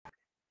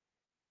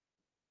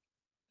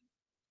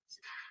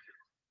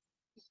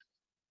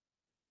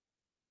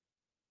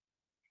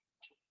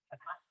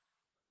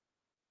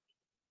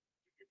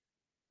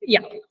Yeah.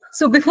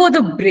 So before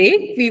the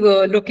break, we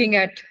were looking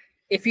at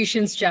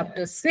Ephesians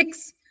chapter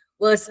 6,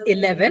 verse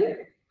 11,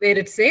 where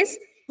it says,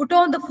 put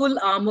on the full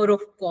armor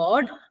of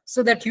God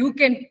so that you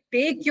can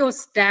take your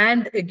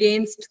stand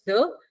against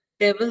the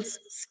devil's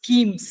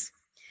schemes.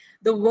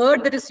 The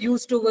word that is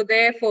used over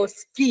there for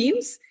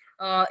schemes,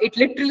 it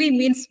literally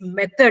means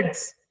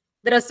methods.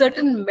 There are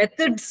certain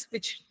methods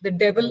which the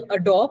devil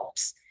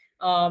adopts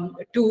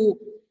to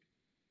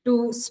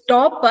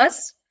stop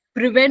us,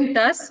 prevent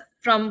us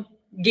from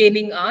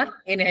gaining our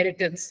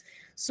inheritance.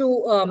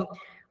 So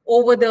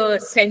over the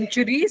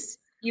centuries,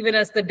 even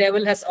as the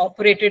devil has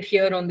operated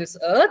here on this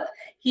earth,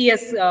 he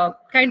has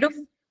kind of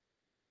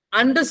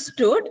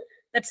understood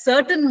that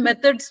certain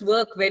methods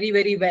work very,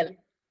 very well.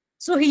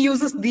 So he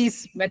uses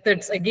these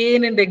methods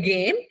again and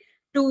again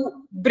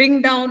to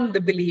bring down the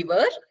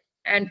believer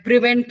and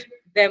prevent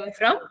them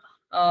from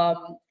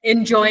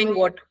enjoying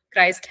what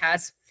Christ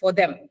has for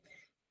them.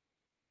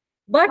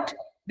 But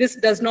this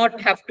does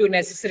not have to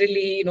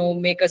necessarily,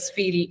 make us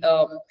feel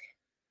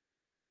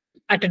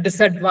at a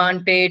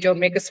disadvantage or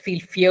make us feel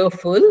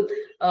fearful,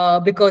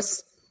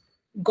 because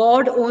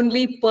God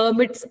only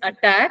permits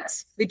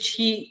attacks which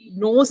he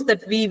knows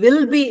that we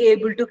will be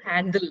able to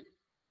handle.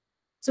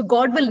 So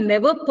God will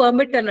never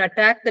permit an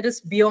attack that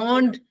is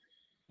beyond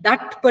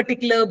that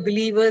particular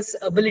believer's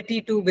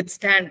ability to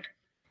withstand.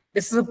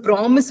 This is a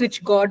promise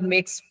which God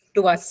makes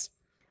to us.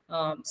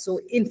 So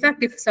in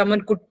fact, if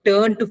someone could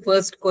turn to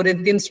 1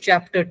 Corinthians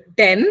chapter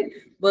 10,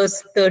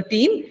 verse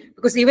 13,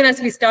 because even as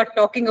we start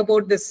talking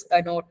about this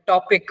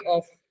topic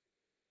of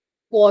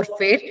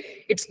warfare,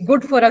 it's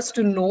good for us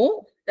to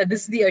know that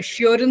this is the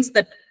assurance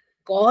that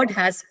God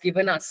has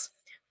given us.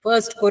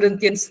 1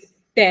 Corinthians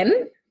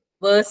 10,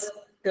 verse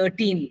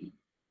 13.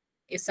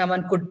 If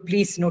someone could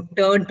please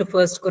turn to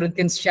 1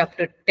 Corinthians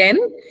chapter 10,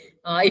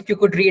 if you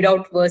could read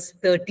out verse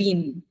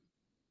 13.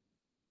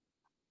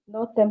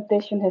 No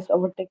temptation has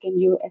overtaken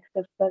you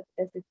except such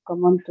as is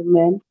common to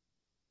men,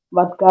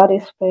 but God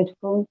is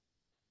faithful,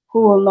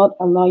 who will not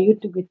allow you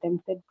to be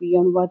tempted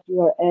beyond what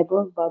you are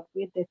able, but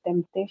with the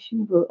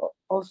temptation will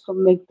also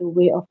make the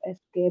way of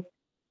escape,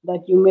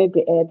 that you may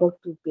be able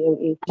to bear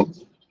it.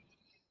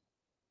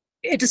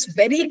 It is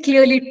very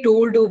clearly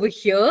told over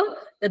here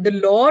that the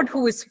Lord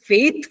who is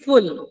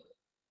faithful,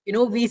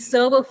 we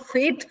serve a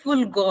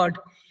faithful God.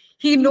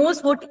 He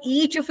knows what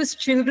each of his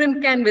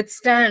children can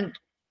withstand.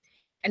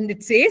 And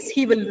it says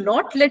he will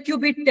not let you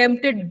be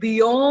tempted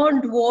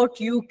beyond what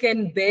you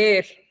can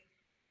bear.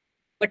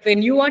 But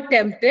when you are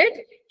tempted,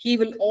 he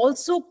will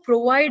also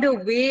provide a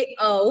way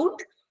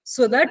out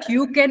so that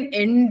you can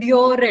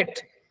endure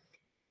it.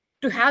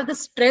 To have the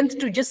strength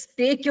to just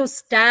take your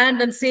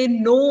stand and say,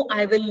 no,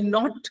 I will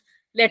not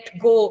let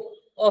go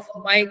of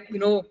my,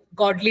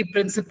 godly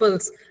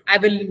principles. I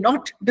will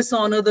not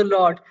dishonor the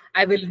Lord.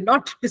 I will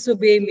not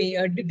disobey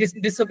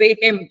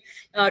him.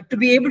 To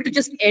be able to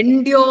just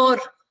endure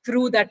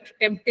through that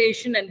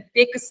temptation and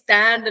take a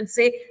stand and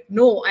say,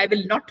 no, I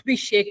will not be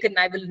shaken.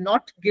 I will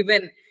not give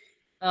in.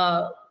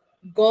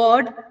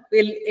 God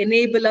will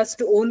enable us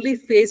to only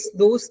face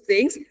those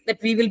things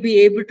that we will be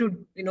able to,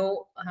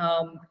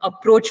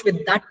 approach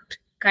with that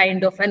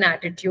kind of an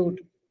attitude.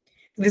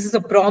 This is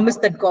a promise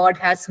that God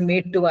has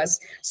made to us.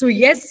 So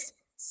yes,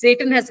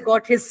 Satan has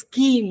got his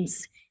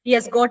schemes. He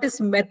has got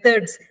his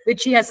methods,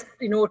 which he has,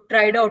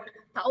 tried out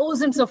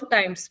thousands of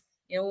times,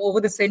 over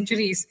the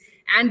centuries.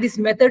 And these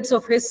methods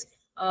of his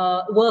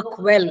work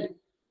well.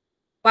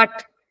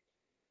 But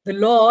the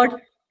Lord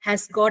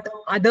has got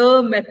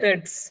other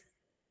methods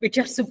which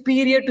are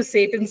superior to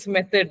Satan's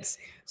methods.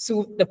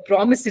 So the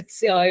promise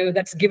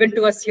that's given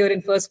to us here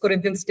in 1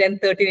 Corinthians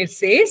 10:13, it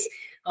says,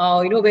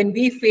 when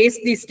we face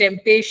these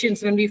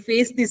temptations, when we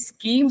face these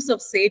schemes of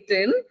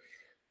Satan,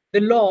 the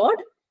Lord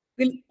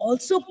will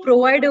also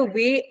provide a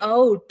way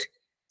out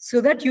so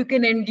that you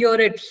can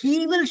endure it.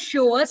 He will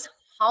show us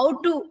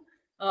how to,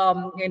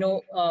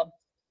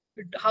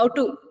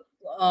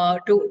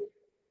 to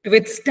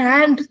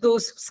withstand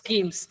those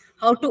schemes,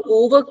 how to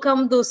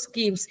overcome those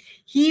schemes.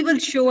 He will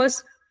show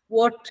us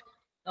what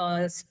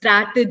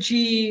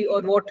strategy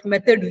or what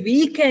method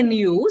we can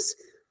use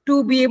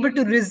to be able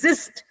to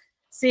resist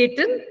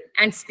Satan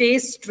and stay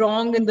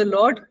strong in the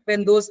Lord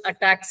when those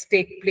attacks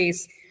take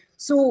place.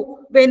 So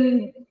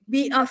when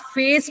we are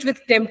faced with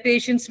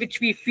temptations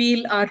which we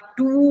feel are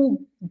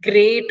too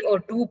great or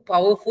too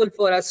powerful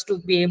for us to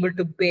be able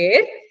to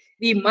bear,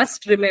 we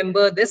must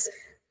remember this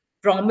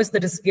promise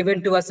that is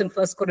given to us in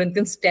 1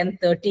 Corinthians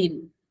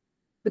 10:13.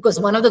 Because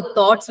one of the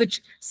thoughts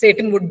which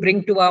Satan would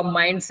bring to our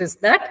minds is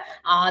that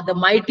the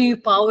mighty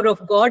power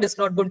of God is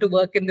not going to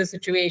work in this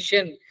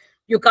situation.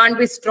 You can't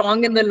be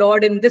strong in the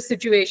Lord in this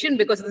situation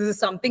because this is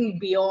something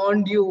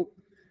beyond you.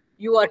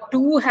 You are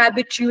too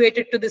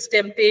habituated to this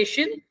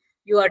temptation.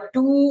 You are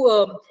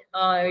too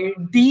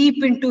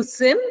deep into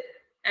sin.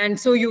 And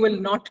so you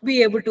will not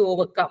be able to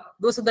overcome.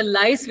 Those are the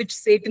lies which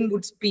Satan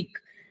would speak.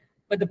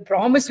 But the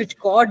promise which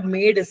God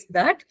made is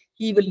that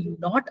he will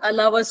not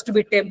allow us to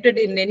be tempted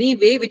in any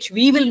way which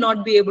we will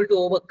not be able to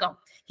overcome.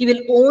 He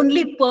will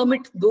only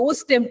permit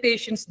those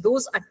temptations,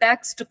 those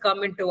attacks to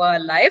come into our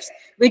lives,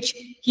 which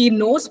he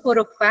knows for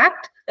a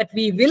fact that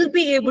we will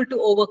be able to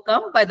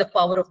overcome by the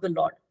power of the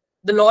Lord.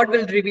 The Lord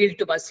will reveal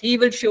to us. He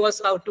will show us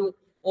how to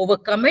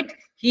overcome it.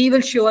 He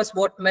will show us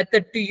what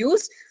method to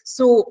use.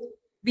 So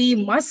we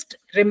must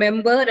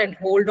remember and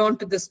hold on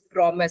to this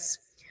promise.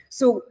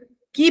 So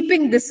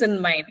keeping this in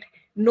mind,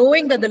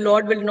 knowing that the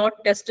Lord will not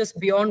test us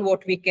beyond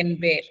what we can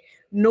bear,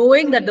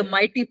 knowing that the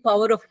mighty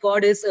power of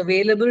God is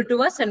available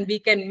to us and we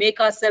can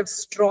make ourselves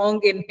strong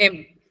in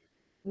him.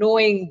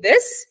 Knowing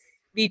this,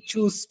 we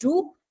choose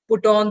to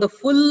put on the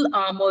full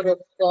armor of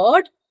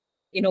God.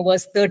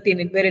 Verse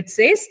 13, where it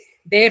says,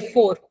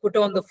 therefore, put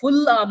on the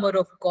full armor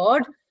of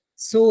God,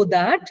 so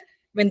that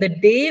when the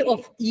day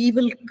of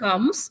evil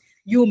comes,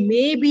 you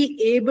may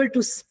be able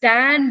to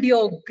stand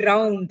your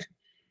ground.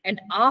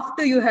 And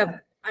after you have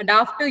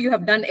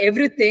done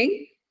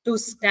everything, to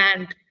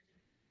stand.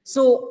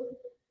 So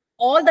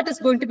all that is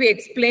going to be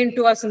explained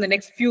to us in the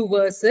next few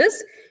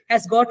verses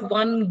has got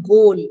one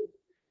goal.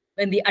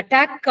 When the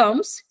attack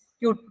comes,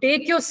 you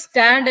take your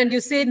stand and you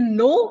say,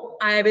 no,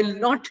 I will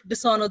not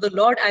dishonor the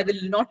Lord. I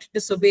will not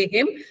disobey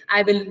him.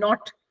 I will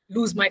not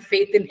lose my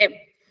faith in him.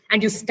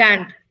 And you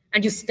stand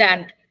and you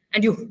stand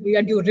and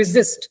you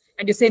resist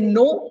and you say,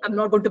 no, I'm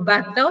not going to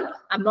back down.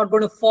 I'm not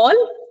going to fall.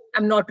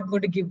 I'm not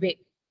going to give way.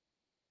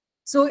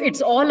 So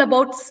it's all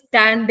about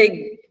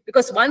standing,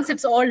 because once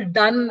it's all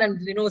done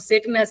and,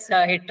 Satan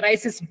he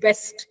tries his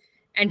best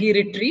and he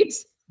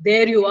retreats,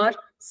 there you are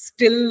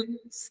still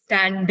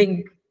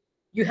standing.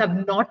 You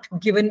have not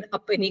given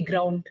up any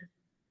ground.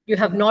 You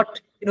have not,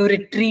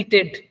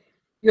 retreated.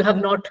 You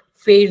have not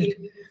failed.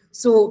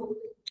 So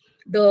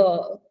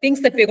the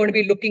things that we're going to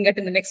be looking at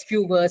in the next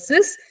few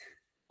verses,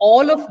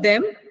 all of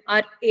them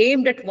are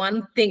aimed at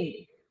one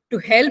thing: to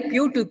help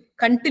you to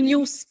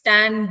continue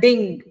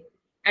standing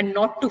and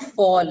not to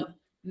fall,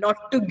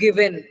 not to give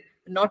in,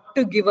 not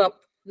to give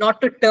up,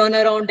 not to turn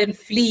around and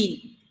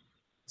flee.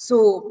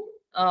 So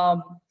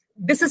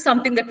this is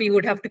something that we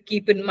would have to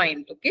keep in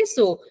mind. Okay,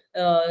 so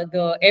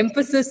the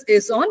emphasis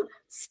is on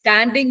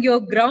standing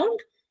your ground,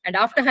 and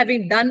after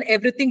having done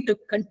everything, to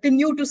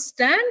continue to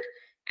stand.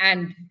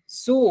 And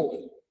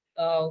so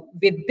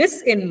with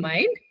this in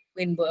mind,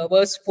 in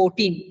verse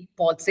 14,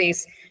 Paul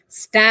says,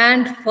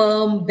 stand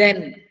firm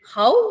then.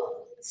 How?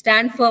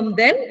 Stand firm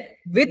then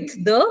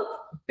with the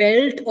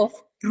belt of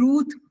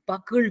truth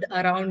buckled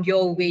around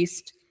your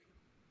waist.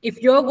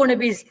 If you're going to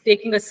be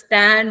taking a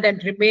stand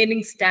and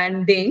remaining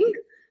standing,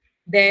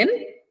 then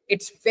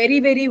it's very,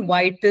 very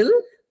vital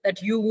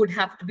that you would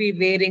have to be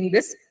wearing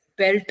this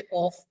belt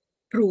of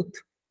truth.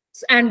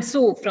 And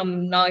so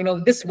from now,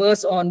 this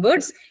verse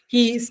onwards,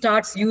 he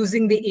starts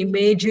using the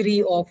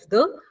imagery of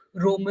the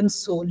Roman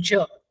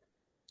soldier,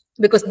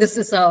 because this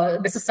is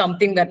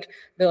something that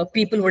the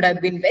people would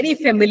have been very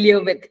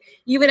familiar with.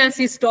 Even as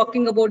he's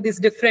talking about these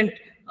different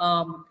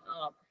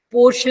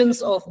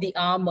portions of the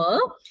armor,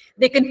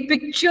 they can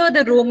picture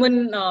the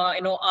Roman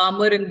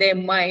armor in their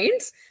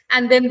minds,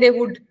 and then they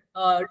would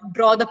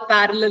draw the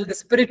parallel, the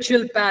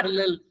spiritual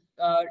parallel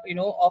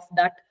of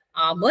that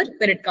armor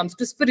when it comes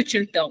to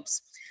spiritual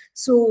terms.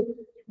 So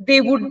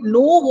they would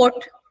know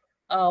what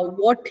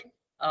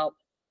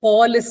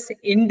Paul is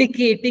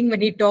indicating when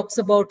he talks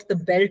about the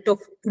belt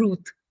of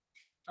truth,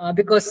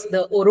 because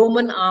the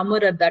Roman armor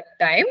at that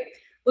time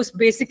was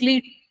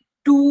basically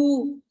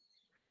two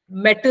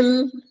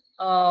metal,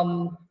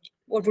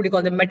 what would you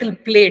call them, metal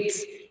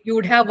plates. You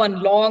would have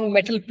one long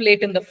metal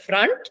plate in the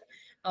front,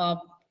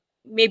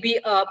 maybe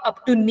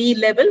up to knee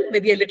level,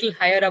 maybe a little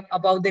higher up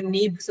above the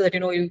knee, so that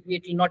it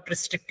will not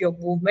restrict your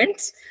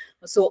movements.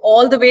 So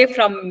all the way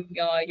from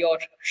your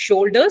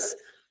shoulders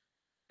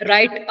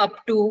right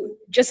up to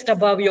just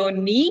above your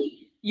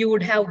knee, you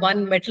would have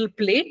one metal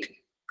plate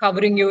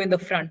covering you in the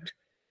front,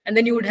 and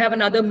then you would have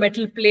another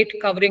metal plate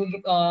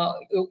covering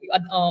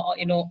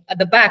at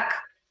the back.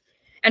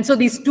 And so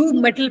these two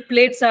metal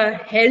plates are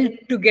held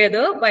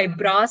together by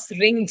brass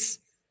rings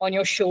on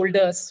your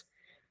shoulders.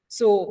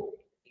 So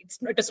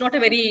it's not a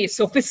very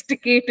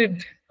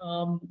sophisticated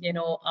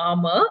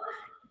armor.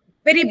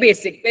 Very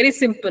basic, very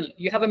simple.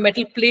 You have a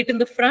metal plate in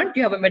the front,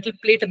 you have a metal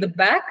plate at the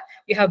back,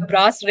 you have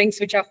brass rings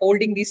which are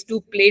holding these two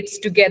plates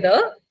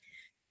together.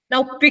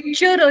 Now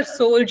picture a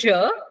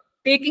soldier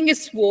taking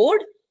his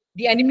sword,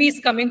 the enemy is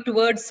coming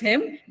towards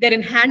him, they're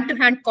in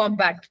hand-to-hand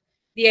combat.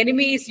 The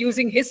enemy is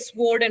using his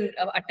sword and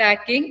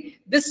attacking.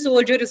 This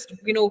soldier is,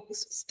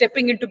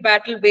 stepping into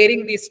battle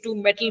wearing these two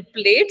metal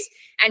plates,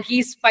 and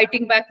he's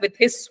fighting back with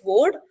his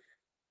sword.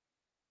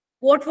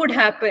 What would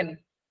happen?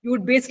 You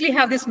would basically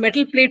have this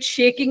metal plate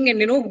shaking and,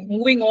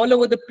 moving all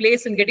over the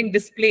place and getting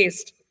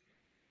displaced.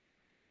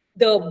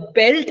 The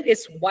belt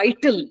is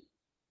vital.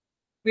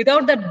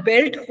 Without that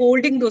belt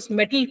holding those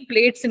metal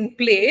plates in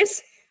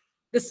place,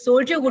 the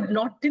soldier would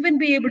not even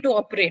be able to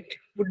operate,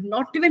 would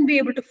not even be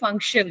able to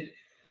function.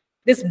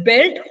 This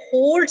belt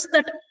holds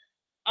that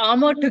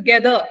armor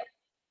together.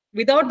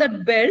 Without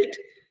that belt,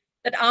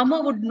 that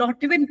armor would not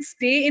even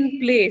stay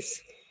in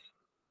place.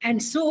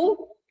 And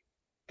so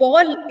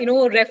Paul,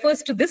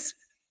 refers to this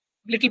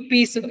little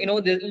piece of,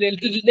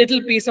 the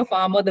little piece of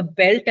armor, the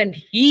belt, and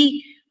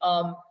he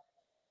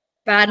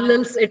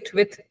parallels it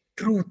with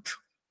truth.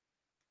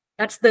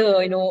 That's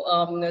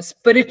the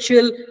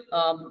spiritual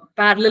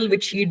parallel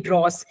which he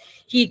draws.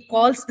 He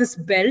calls this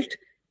belt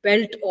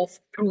of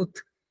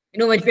truth.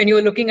 When you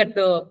are looking at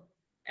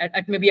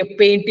at maybe a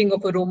painting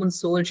of a Roman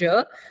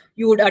soldier,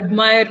 you would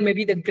admire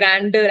maybe the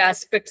grander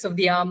aspects of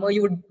the armor.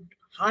 You would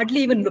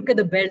hardly even look at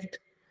the belt.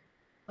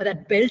 But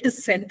that belt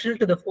is central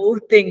to the whole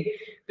thing,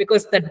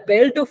 because that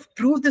belt of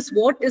truth is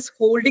what is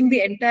holding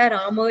the entire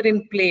armor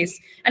in place.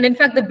 And in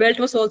fact, the belt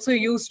was also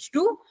used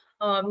to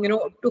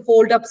to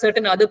hold up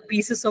certain other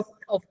pieces of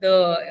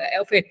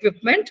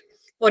equipment.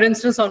 For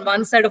instance, on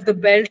one side of the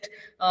belt,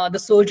 the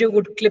soldier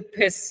would clip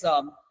his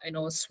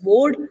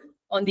sword.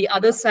 On the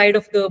other side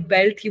of the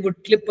belt, he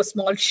would clip a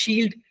small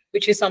shield,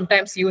 which he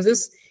sometimes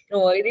uses.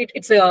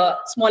 It's a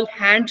small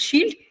hand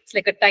shield. It's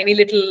like a tiny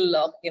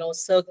little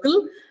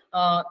circle.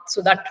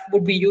 So that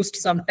would be used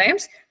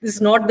sometimes. This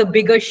is not the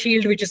bigger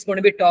shield, which is going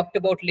to be talked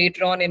about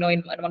later on, in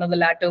one of the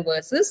latter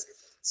verses.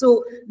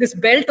 So this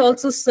belt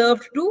also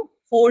served to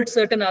hold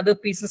certain other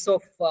pieces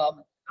of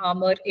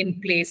armor in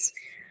place.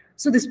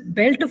 So this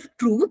belt of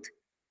truth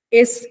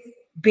is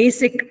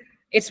basic,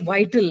 it's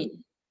vital.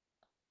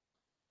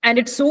 And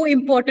it's so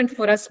important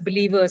for us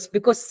believers,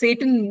 because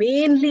Satan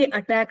mainly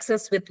attacks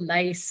us with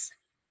lies.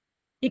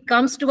 He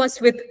comes to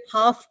us with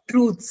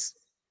half-truths,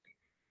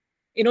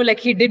 like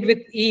he did with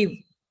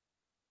Eve.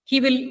 He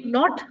will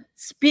not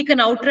speak an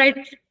outright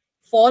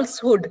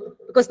falsehood,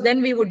 because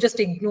then we would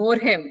just ignore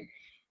him.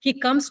 He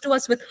comes to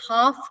us with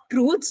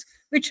half-truths,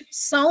 which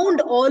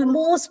sound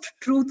almost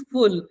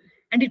truthful,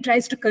 and he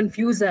tries to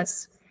confuse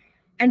us.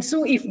 And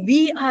so if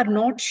we are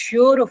not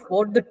sure of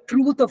what the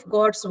truth of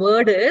God's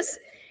word is,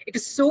 it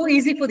is so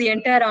easy for the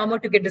entire armor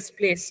to get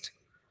displaced.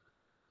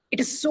 It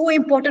is so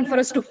important for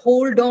us to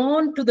hold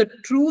on to the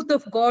truth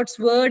of God's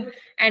word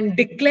and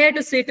declare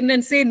to Satan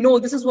and say, no,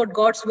 this is what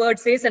God's word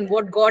says, and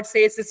what God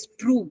says is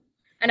true.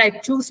 And I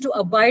choose to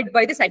abide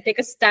by this. I take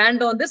a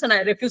stand on this, and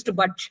I refuse to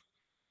budge.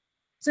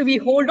 So we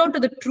hold on to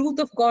the truth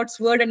of God's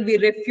word, and we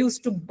refuse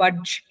to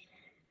budge.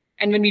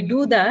 And when we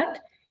do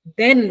that,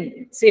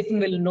 then Satan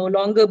will no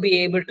longer be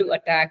able to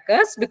attack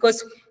us,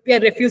 because we are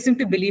refusing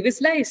to believe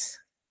his lies.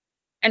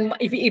 And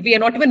if we are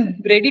not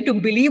even ready to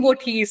believe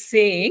what he is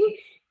saying,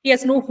 he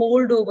has no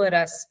hold over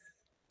us.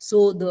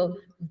 So the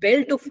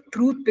belt of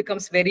truth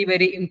becomes very,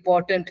 very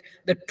important.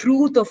 The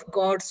truth of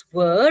God's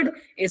word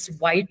is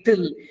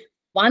vital.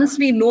 Once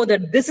we know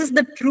that this is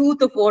the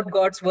truth of what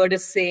God's word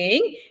is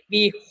saying,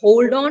 we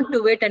hold on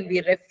to it, and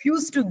we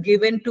refuse to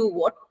give in to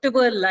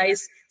whatever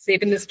lies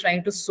Satan is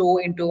trying to sow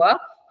into our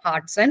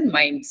hearts and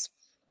minds.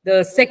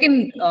 The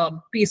second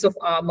piece of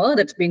armor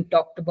that's being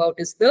talked about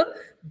is the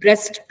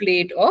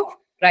breastplate of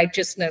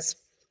righteousness.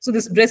 So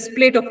this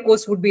breastplate, of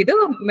course, would be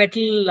the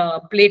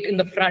metal plate in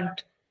the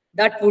front.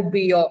 That would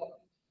be your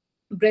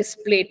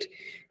breastplate.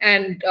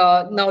 And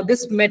now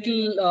this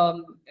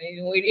metal,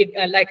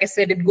 like I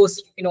said, it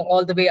goes,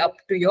 all the way up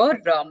to your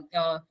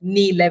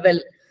knee level.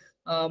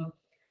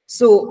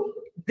 So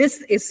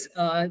this is,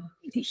 Paul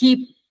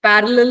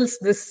parallels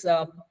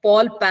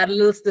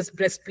this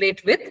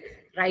breastplate with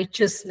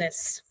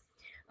righteousness.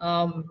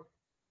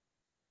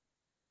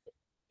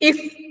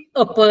 If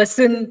a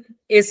person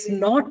is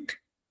not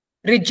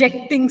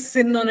rejecting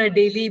sin on a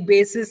daily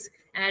basis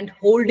and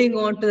holding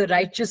on to the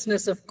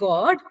righteousness of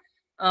God,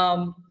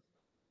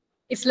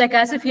 it's like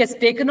as if he has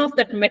taken off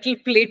that metal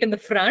plate in the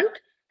front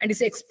and is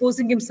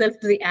exposing himself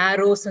to the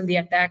arrows and the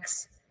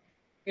attacks.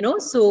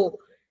 So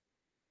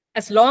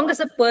as long as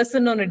a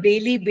person on a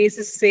daily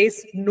basis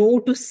says no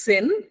to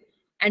sin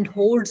and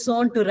holds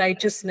on to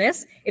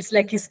righteousness, it's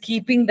like he's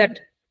keeping that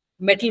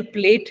metal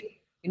plate,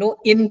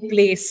 in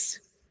place.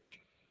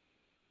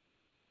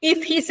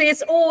 If he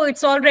says, oh,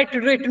 it's all right to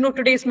do it,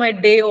 today is my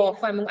day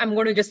off, I'm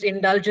going to just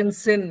indulge in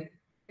sin,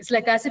 it's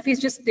like as if he's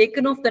just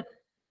taken off that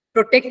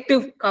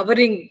protective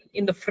covering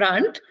in the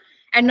front,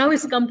 and now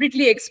he's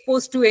completely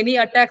exposed to any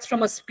attacks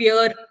from a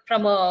spear,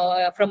 from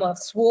a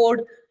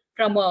sword,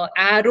 from an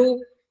arrow.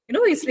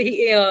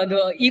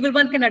 The evil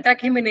one can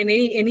attack him in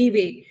any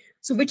way.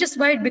 So which is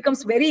why it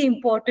becomes very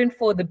important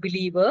for the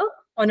believer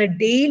on a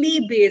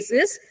daily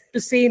basis to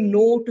say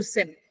no to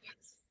sin.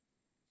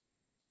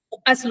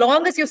 As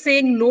long as you're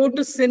saying no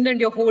to sin and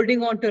you're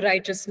holding on to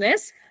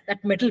righteousness,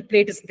 that metal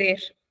plate is there,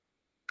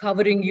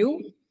 covering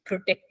you,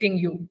 protecting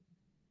you.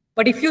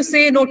 But if you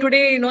say, no,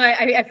 today,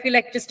 I feel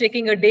like just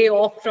taking a day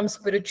off from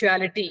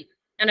spirituality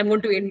and I'm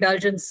going to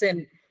indulge in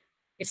sin,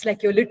 it's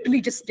like you're literally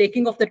just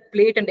taking off that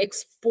plate and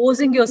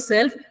exposing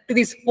yourself to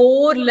these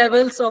 4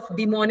 levels of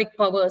demonic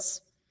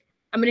powers.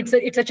 I mean,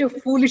 it's such a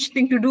foolish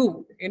thing to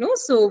do,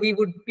 so we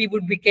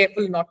would be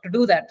careful not to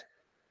do that.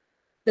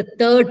 The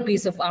third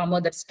piece of armor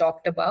that's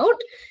talked about,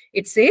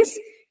 it says,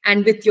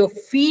 and with your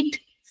feet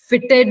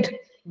fitted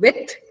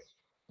with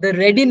the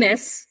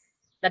readiness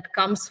that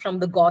comes from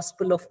the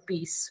gospel of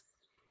peace.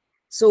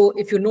 So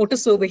if you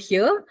notice over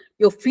here,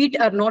 your feet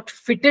are not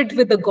fitted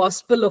with the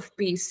gospel of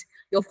peace.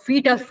 Your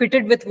feet are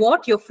fitted with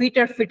what? Your feet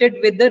are fitted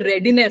with the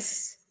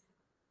readiness.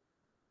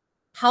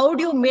 How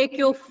do you make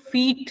your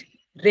feet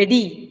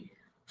ready?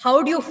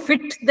 How do you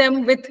fit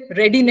them with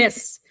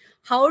readiness?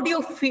 How do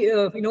you,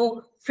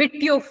 fit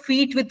your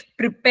feet with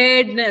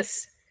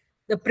preparedness?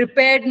 The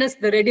preparedness,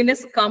 the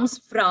readiness comes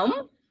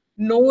from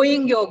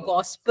knowing your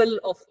gospel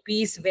of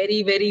peace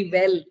very, very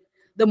well.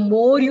 The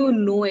more you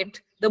know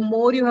it, the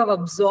more you have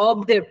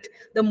absorbed it,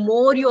 the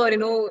more you are,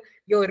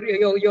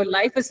 your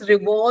life is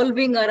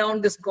revolving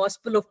around this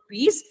gospel of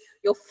peace.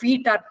 Your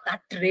feet are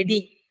that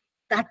ready,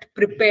 that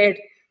prepared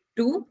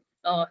to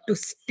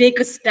take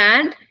a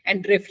stand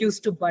and refuse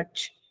to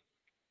budge.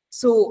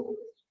 So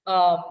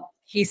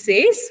he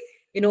says,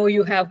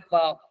 you have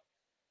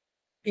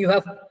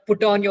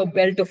put on your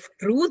belt of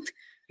truth,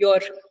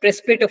 your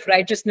breastplate of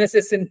righteousness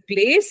is in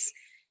place,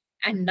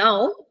 and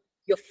now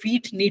your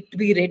feet need to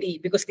be ready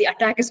because the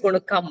attack is going to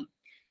come.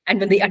 And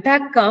when the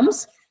attack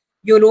comes,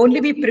 you'll only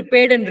be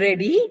prepared and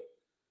ready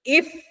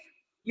if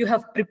you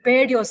have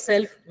prepared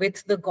yourself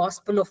with the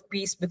gospel of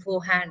peace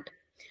beforehand.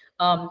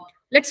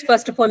 Let's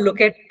first of all look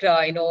at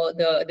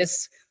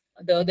the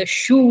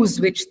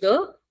shoes which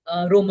the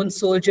Roman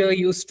soldier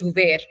used to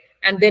wear,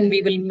 and then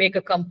we will make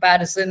a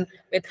comparison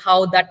with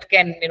how that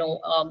can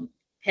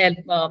help,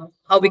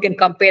 how we can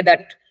compare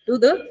that to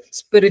the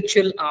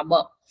spiritual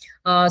armor.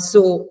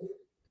 So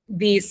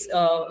these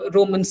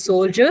Roman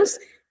soldiers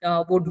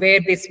would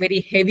wear these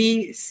very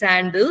heavy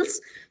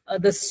sandals.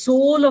 The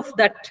sole of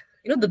that,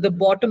 the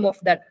bottom of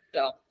that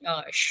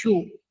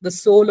shoe, the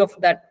sole of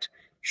that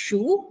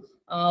shoe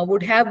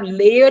would have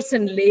layers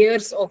and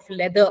layers of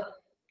leather.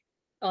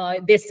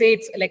 They say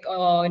it's like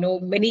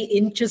many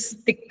inches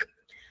thick.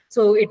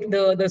 So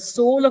the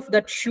sole of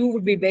that shoe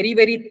would be very,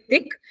 very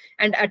thick,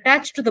 and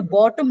attached to the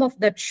bottom of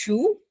that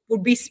shoe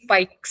would be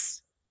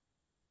spikes.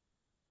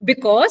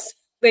 Because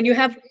when you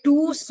have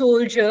two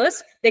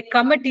soldiers, they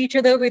come at each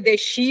other with their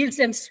shields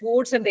and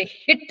swords and they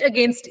hit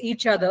against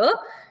each other.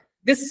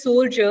 This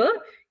soldier,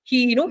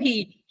 he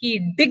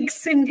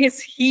digs in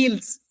his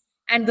heels,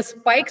 and the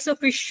spikes of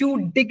his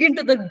shoe dig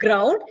into the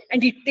ground,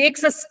 and he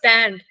takes a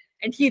stand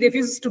and he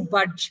refuses to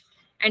budge.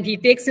 And he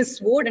takes his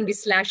sword and he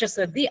slashes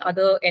at the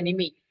other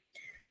enemy.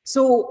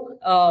 So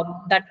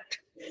that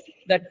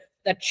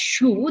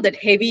shoe, that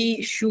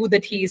heavy shoe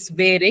that he is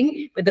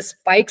wearing with the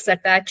spikes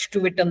attached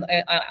to it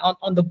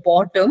on the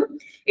bottom,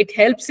 it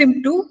helps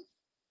him to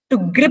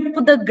grip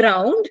the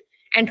ground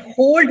and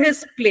hold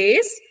his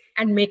place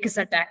and make his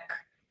attack.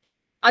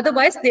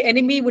 Otherwise, the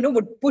enemy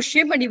would push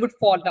him and he would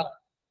fall down.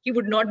 He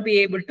would not be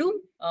able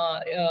to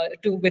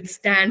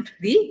withstand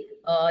the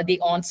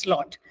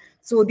onslaught.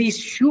 So these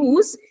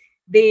shoes,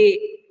 they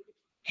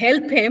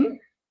help him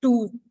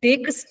to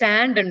take a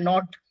stand and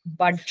not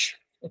budge.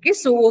 Okay,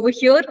 so over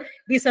here,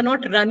 these are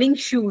not running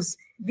shoes.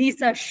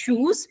 These are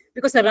shoes,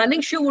 because a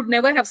running shoe would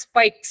never have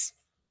spikes.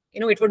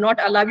 It would not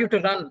allow you to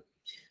run.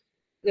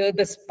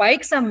 The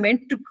spikes are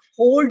meant to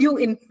hold you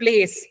in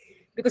place,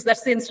 because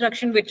that's the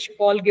instruction which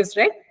Paul gives,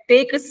 right?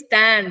 Take a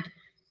stand,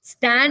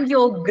 stand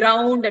your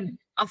ground, and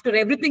after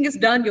everything is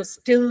done, you're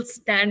still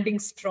standing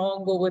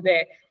strong over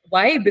there.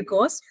 Why?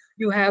 Because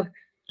you have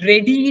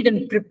readied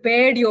and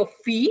prepared your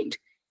feet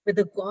with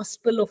the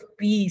gospel of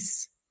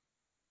peace.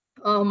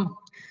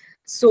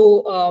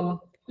 So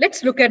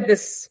let's look at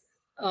this.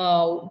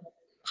 How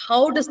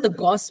does the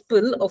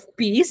gospel of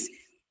peace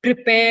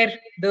prepare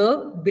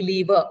the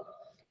believer?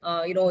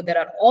 There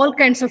are all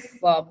kinds of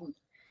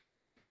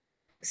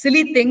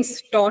silly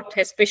things taught,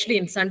 especially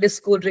in Sunday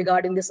school,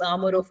 regarding this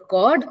armor of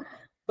God.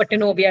 But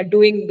we are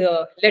doing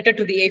the letter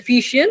to the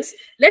Ephesians.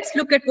 Let's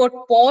look at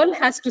what Paul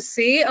has to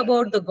say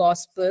about the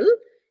gospel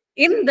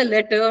in the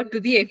letter to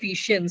the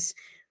Ephesians.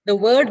 The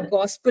word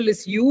gospel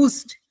is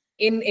used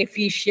in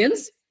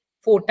Ephesians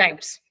 4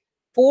 times.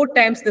 4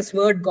 times this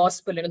word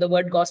gospel. The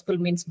word gospel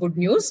means good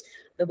news.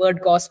 The word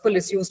gospel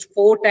is used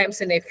 4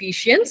 times in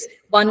Ephesians.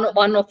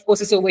 One of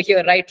course is over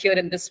here, right here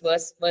in this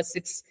verse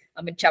 6.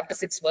 Chapter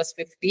 6, verse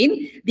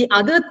 15. The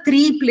other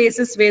 3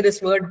 places where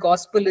this word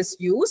gospel is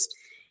used,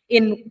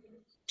 in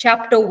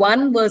chapter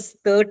 1, verse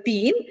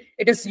 13,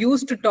 it is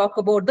used to talk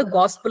about the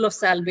gospel of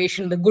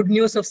salvation, the good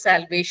news of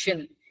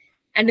salvation.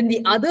 And in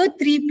the other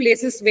 3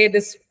 places where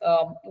this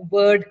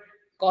word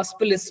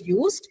gospel is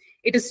used,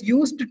 it is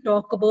used to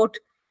talk about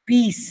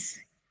peace.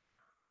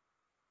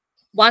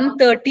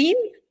 1:13,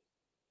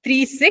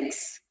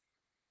 3:6,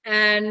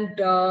 and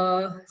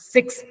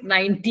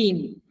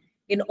 6:19.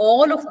 In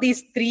all of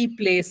these 3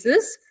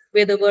 places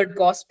where the word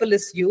gospel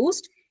is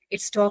used,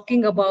 it's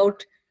talking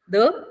about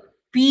the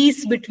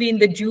peace between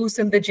the Jews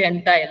and the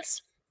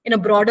Gentiles. In a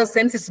broader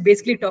sense, it's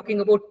basically talking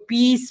about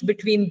peace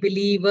between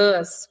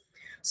believers.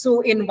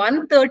 So in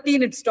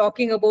 1:13, it's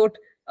talking about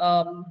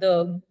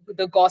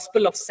the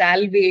gospel of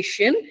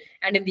salvation.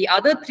 And in the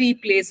other 3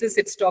 places,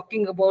 it's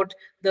talking about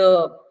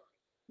the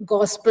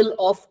gospel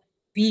of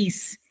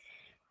peace.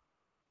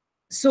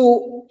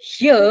 So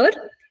here,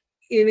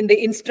 in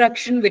the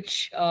instruction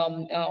which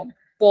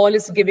Paul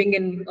is giving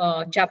in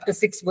chapter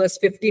 6, verse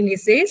 15, he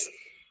says,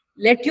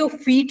 let your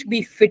feet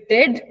be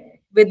fitted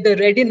with the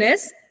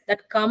readiness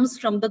that comes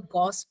from the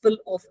gospel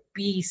of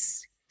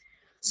peace.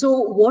 So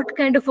what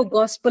kind of a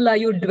gospel are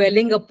you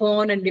dwelling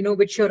upon, and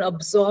which you're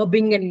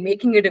absorbing and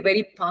making it a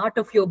very part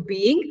of your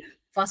being?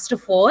 First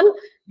of all,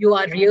 you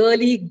are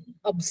really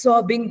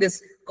absorbing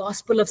this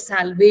gospel of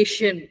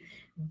salvation.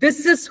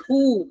 This is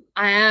who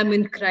I am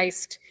in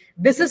Christ.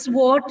 This is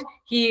what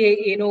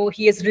he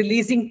is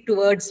releasing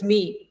towards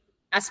me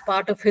as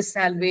part of his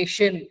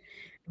salvation.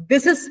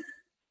 This is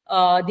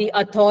the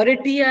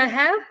authority I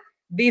have.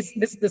 This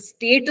the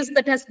status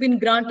that has been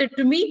granted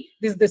to me.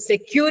 This is the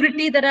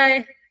security that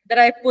I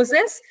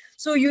possess.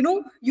 So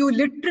you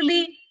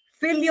literally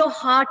fill your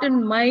heart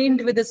and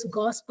mind with this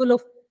gospel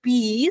of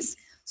peace,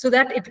 so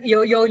that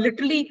you're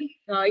literally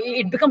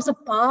it becomes a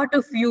part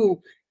of you.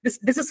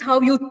 This is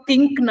how you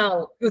think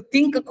now. You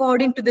think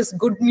according to this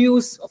good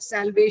news of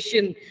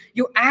salvation.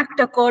 You act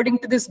according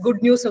to this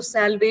good news of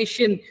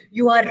salvation.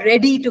 You are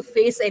ready to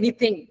face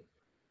anything.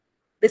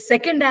 The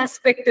second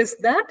aspect is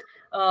that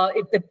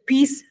the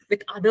peace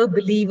with other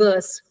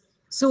believers.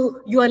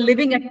 So you are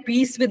living at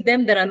peace with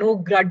them. There are no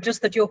grudges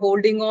that you're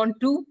holding on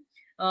to.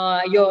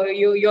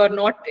 You're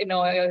not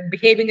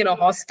behaving in a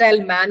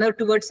hostile manner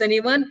towards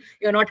anyone.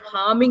 You're not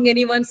harming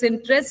anyone's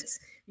interests.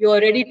 You are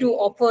ready to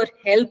offer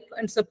help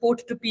and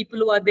support to people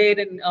who are there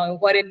and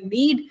who are in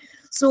need.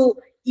 So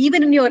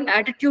even in your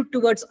attitude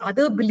towards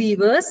other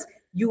believers,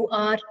 you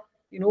are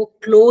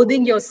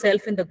clothing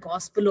yourself in the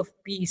gospel of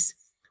peace.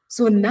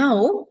 So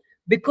now,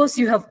 because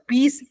you have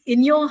peace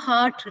in your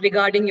heart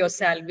regarding your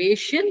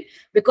salvation,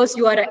 because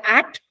you are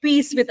at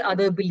peace with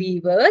other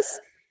believers,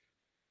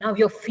 now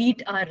your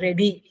feet are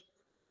ready.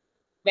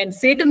 When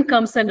Satan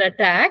comes and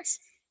attacks,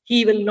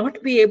 he will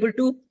not be able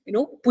to,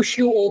 push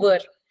you over,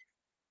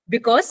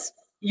 because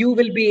you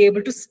will be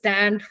able to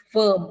stand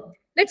firm.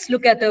 Let's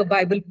look at the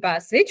Bible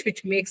passage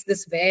which makes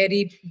this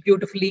very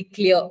beautifully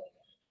clear.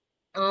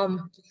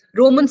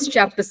 Romans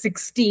chapter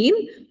 16,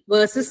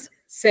 verses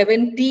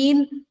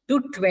 17 to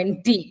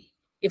 20.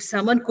 If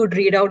someone could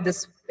read out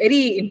this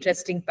very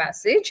interesting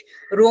passage,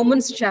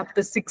 Romans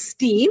chapter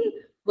 16,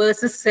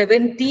 verses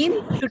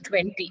 17 to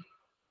 20.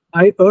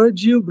 I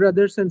urge you,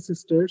 brothers and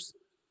sisters,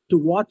 to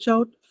watch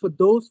out for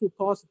those who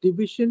cause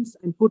divisions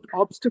and put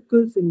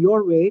obstacles in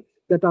your way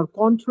that are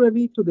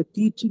contrary to the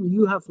teaching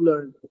you have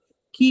learned.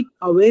 Keep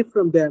away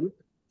from them,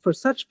 for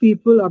such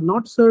people are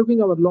not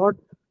serving our Lord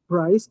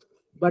Christ,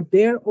 but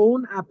their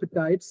own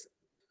appetites.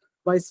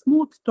 By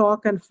smooth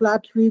talk and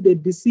flattery, they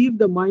deceive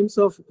the minds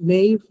of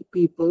naive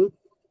people.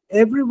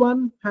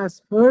 Everyone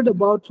has heard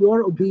about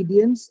your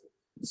obedience,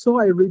 so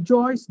I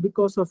rejoice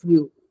because of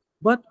you.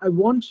 But I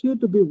want you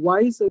to be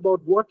wise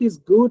about what is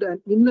good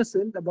and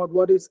innocent about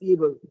what is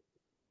evil.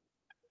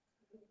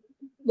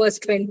 Verse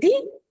 20.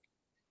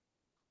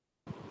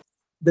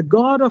 The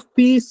God of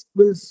peace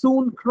will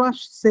soon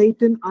crush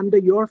Satan under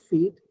your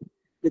feet.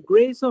 The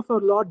grace of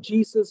our Lord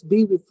Jesus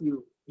be with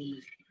you.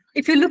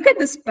 If you look at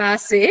this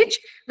passage,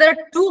 there are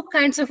two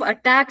kinds of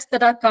attacks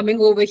that are coming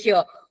over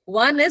here.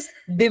 One is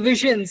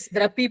divisions.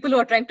 There are people who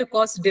are trying to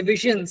cause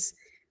divisions.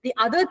 The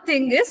other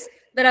thing is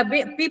there are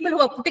people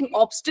who are putting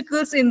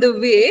obstacles in the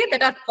way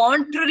that are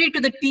contrary to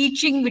the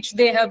teaching which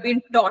they have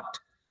been taught.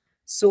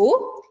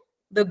 So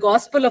the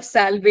gospel of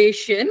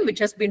salvation, which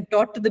has been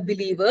taught to the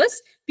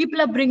believers,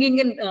 people are bringing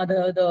in,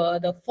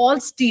 the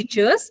false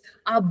teachers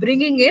are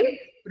bringing in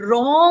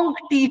wrong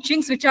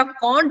teachings which are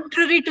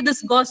contrary to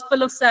this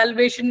gospel of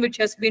salvation which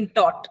has been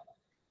taught.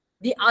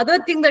 The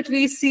other thing that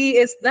we see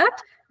is that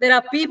there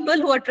are people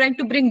who are trying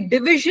to bring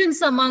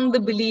divisions among the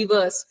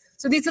believers.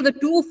 So these are the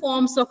two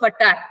forms of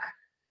attack.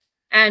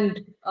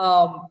 And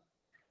Paul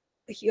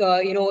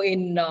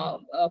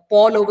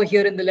over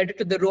here in the letter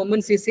to the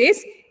Romans, he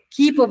says,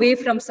 keep away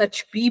from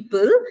such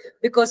people,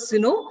 because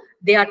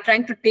they are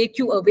trying to take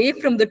you away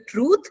from the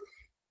truth.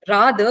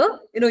 Rather,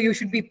 you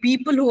should be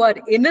people who are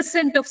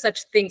innocent of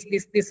such things,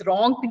 these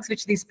wrong things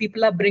which these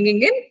people are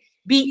bringing in.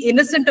 Be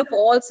innocent of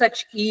all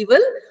such evil.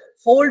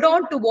 Hold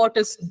on to what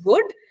is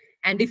good.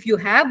 And if you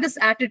have this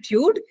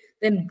attitude,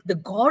 then the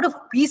God of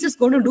peace is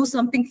going to do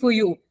something for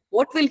you.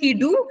 What will he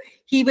do?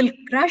 He will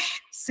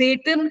crush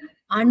Satan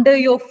under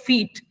your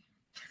feet.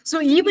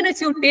 So even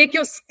as you take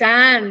your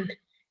stand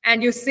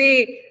and you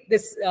say,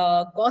 this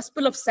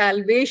gospel of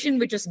salvation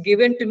which is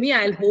given to me,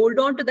 I'll hold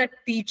on to that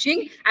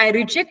teaching. I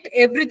reject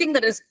everything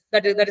that is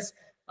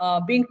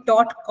being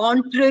taught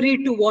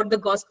contrary to what the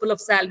gospel of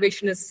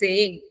salvation is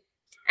saying.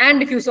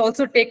 And if you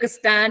also take a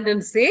stand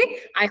and say,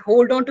 I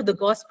hold on to the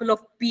gospel of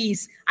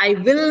peace, I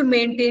will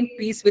maintain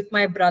peace with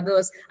my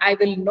brothers. I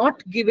will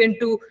not give in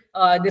to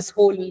this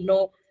whole,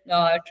 to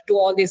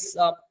all this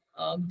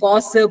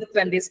gossip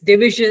and these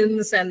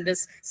divisions and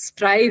this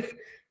strife.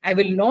 I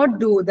will not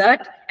do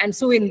that. And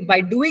so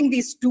by doing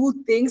these two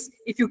things,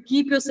 if you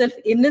keep yourself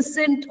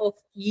innocent of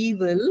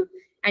evil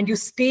and you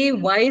stay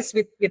wise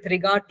with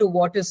regard to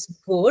what is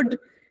good,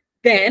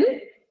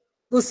 then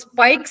those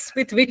spikes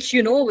with which,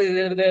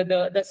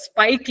 the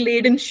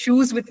spike-laden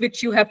shoes with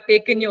which you have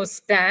taken your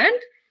stand,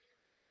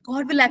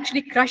 God will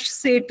actually crush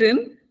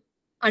Satan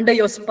under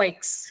your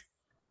spikes.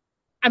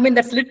 I mean,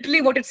 that's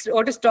literally what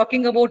is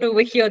talking about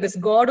over here, this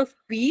God of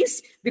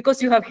peace,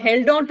 because you have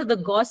held on to the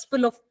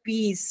gospel of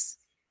peace.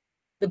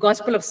 the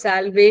gospel of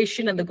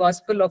salvation and the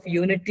gospel of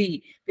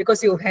unity,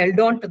 because you held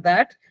on to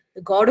that,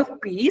 the God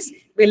of peace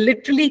will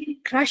literally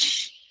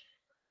crush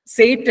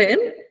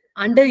Satan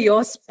under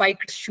your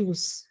spiked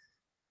shoes.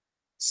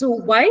 So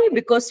why?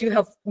 Because you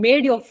have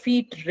made your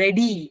feet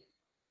ready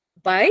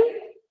by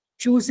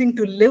choosing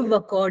to live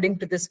according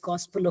to this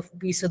gospel of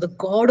peace. So the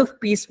God of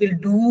peace will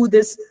do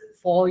this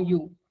for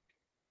you.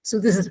 So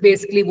this is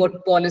basically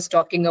what Paul is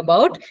talking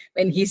about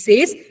when he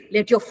says,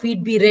 let your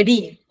feet be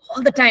ready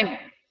all the time.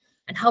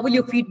 And how will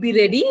your feet be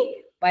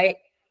ready? By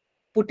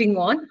putting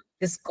on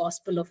this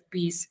gospel of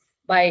peace,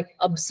 by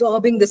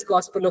absorbing this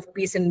gospel of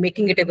peace and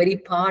making it a very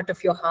part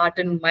of your heart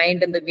and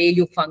mind and the way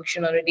you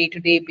function on a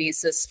day-to-day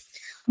basis.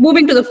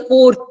 Moving to the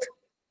fourth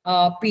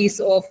piece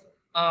of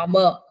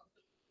armor.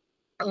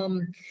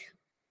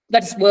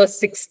 That's verse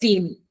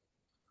 16.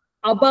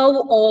 Above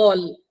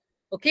all,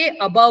 okay,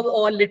 above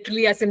all,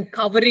 literally as in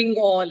covering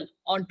all,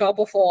 on top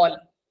of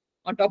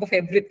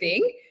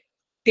everything,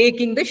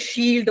 taking the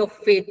shield of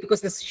faith,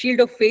 because the shield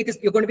of faith is,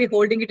 you're going to be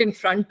holding it in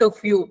front of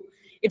you.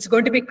 It's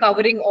going to be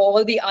covering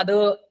all the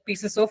other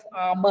pieces of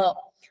armor.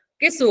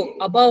 Okay, so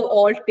above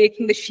all,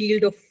 taking the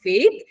shield of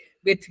faith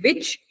with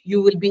which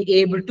you will be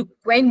able to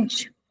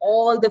quench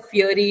all the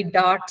fiery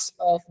darts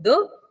of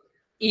the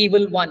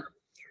evil one.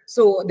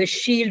 So the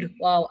shield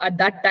at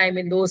that time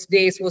in those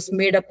days was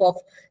made up of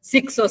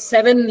 6 or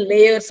 7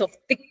 layers of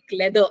thick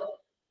leather.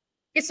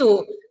 Okay,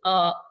 so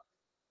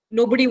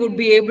nobody would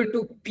be able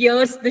to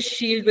pierce the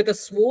shield with a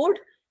sword.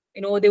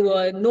 You know, there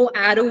were no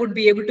arrow would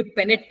be able to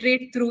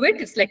penetrate through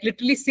it. It's like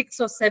literally 6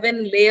 or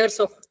 7 layers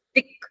of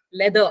thick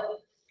leather.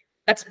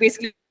 That's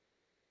basically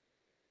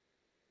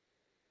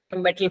a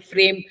metal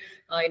frame,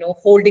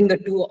 holding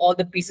all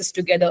the pieces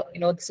together,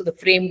 so the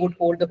frame would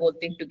hold the whole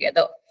thing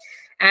together.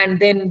 And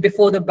then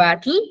before the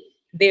battle,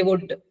 they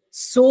would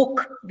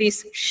soak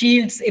these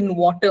shields in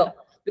water,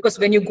 because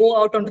when you go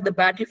out onto the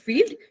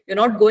battlefield, you're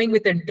not going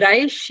with a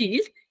dry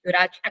shield, you're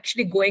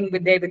actually going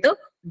with a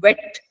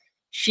wet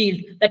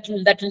shield.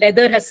 That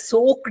leather has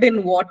soaked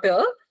in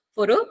water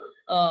for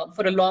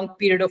a long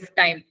period of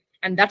time.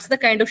 And that's the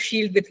kind of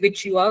shield with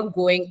which you are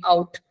going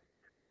out.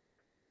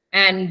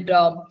 And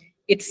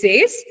it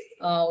says,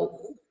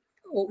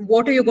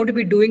 what are you going to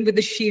be doing with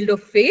the shield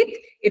of faith?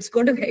 It's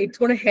going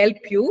to help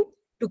you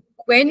to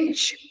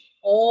quench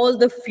all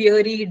the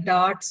fiery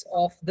darts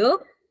of the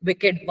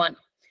wicked one.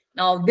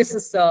 Now, this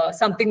is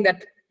something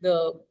that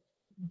the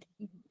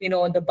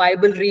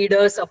Bible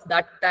readers of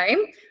that time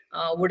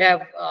would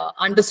have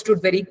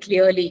understood very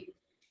clearly.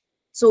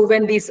 So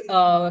when these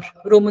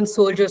Roman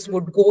soldiers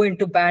would go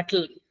into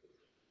battle,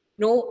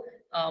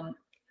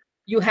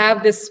 you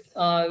have this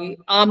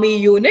army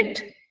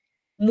unit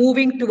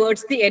moving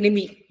towards the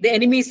enemy. The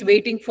enemy is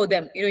waiting for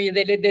them.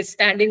 They're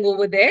standing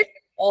over there,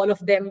 all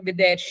of them with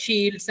their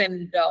shields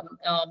and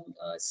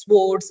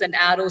swords and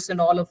arrows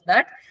and all of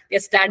that. They're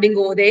standing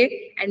over there,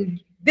 and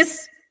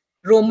this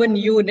Roman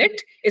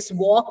unit is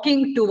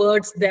walking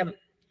towards them.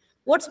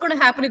 What's going to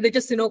happen if they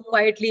just,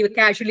 quietly,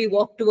 casually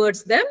walk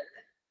towards them?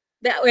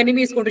 The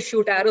enemy is going to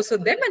shoot arrows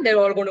at them, and they're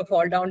all going to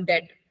fall down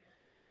dead.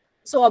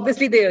 So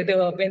obviously,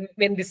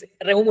 when this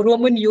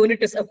Roman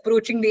unit is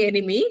approaching the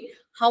enemy,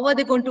 how are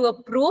they going to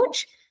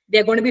approach?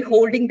 They're going to be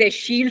holding their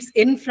shields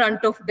in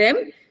front of them,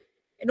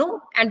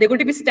 and they're going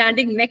to be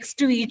standing next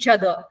to each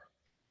other.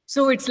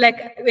 So it's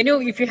like,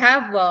 if you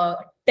have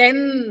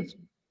 10,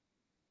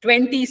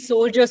 20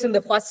 soldiers in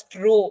the first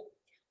row,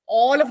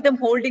 all of them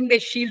holding their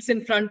shields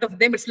in front of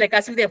them, it's like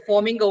as if they're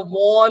forming a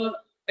wall,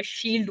 a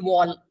shield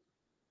wall.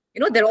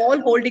 They're all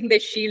holding their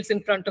shields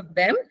in front of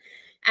them,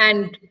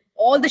 and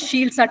all the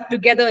shields are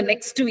together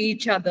next to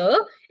each other.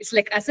 It's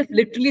like as if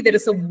literally there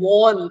is a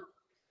wall,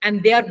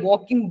 and they are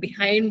walking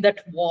behind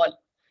that wall.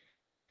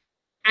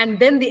 And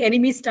then the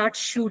enemy starts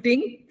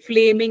shooting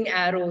flaming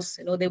arrows.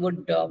 They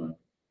would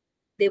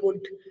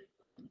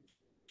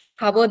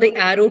cover the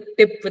arrow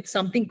tip with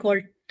something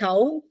called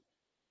tow.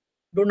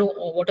 Don't know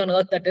what on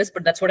earth that is,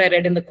 but that's what I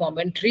read in the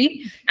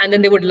commentary. And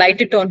then they would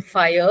light it on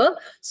fire.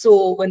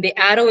 So when the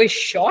arrow is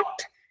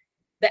shot,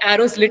 the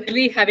arrow is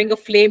literally having a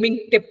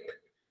flaming tip.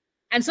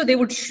 And so they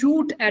would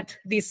shoot at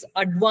this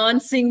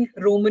advancing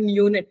Roman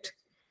unit.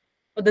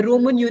 But the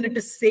Roman unit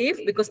is safe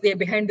because they are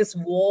behind this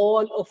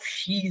wall of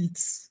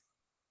shields.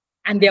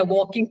 And they are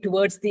walking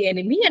towards the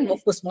enemy. And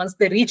of course, once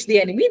they reach the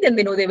enemy, then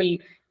they know they will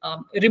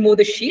remove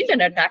the shield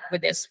and attack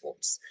with their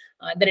swords.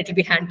 Then it will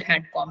be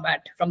hand-to-hand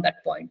combat from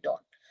that point on.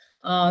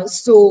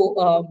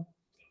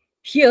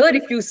 Here,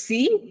 if you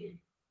see,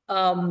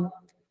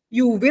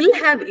 you will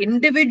have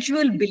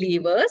individual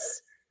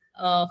believers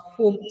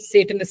whom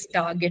Satan is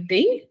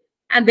targeting.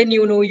 And then,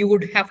 you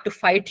would have to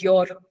fight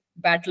your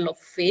battle of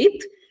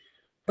faith.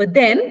 But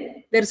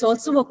then there's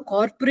also a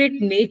corporate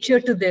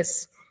nature to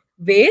this,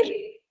 where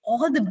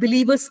all the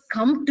believers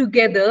come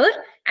together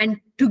and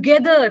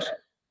together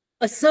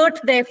assert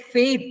their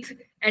faith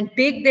and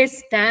take their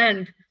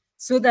stand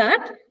so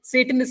that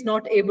Satan is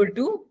not able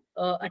to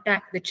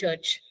attack the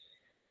church.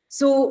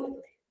 So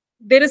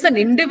there is an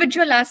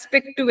individual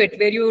aspect to it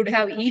where you would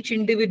have each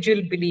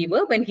individual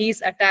believer when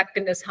he's attacked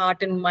in his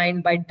heart and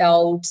mind by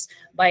doubts,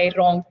 by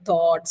wrong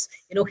thoughts.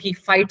 He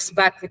fights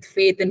back with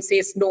faith and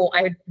says, no,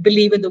 I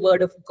believe in the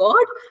word of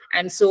God.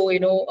 And so,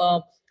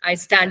 I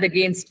stand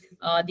against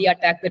the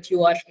attack that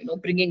you are,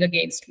 bringing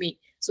against me.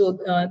 So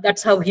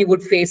that's how he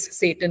would face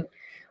Satan.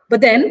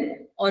 But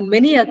then on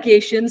many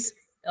occasions,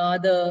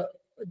 the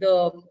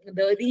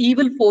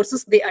evil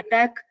forces, they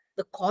attack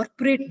the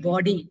corporate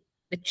body.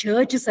 The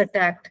church is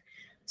attacked.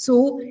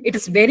 So it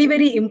is very,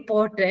 very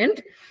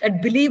important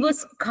that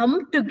believers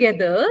come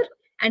together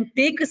and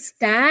take a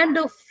stand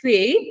of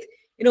faith,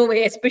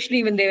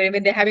 especially when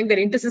they're having their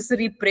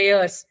intercessory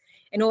prayers,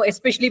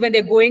 especially when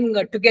they're going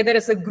together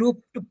as a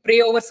group to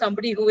pray over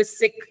somebody who is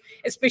sick,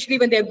 especially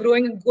when they're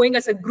going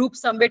as a group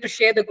somewhere to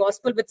share the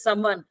gospel with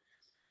someone.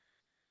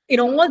 In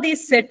all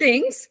these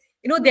settings,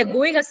 they're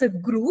going as a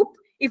group.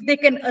 If they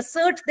can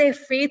assert their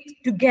faith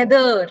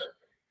together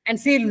and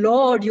say,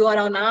 Lord, you are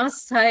on our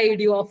side,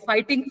 you are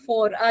fighting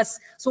for us.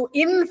 So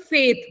in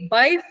faith,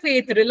 by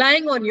faith,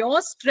 relying on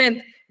your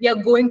strength, we are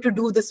going to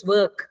do this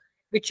work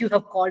which you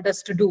have called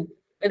us to do.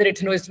 Whether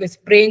it's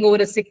praying over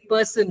a sick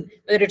person,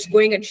 whether it's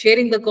going and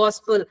sharing the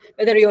gospel,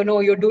 whether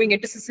you're doing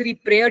intercessory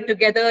prayer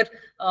together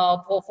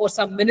for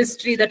some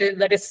ministry that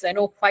is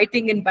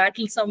fighting in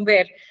battle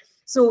somewhere.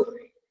 So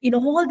in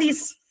all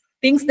these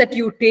things that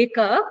you take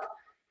up,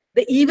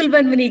 the evil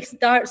one, when he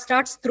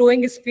starts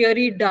throwing his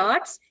fiery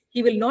darts,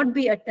 he will not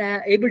be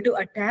able to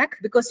attack,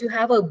 because you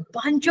have a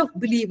bunch of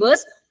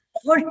believers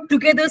all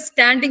together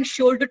standing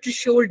shoulder to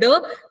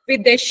shoulder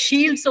with their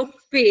shields of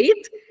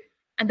faith,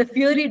 and the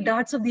fiery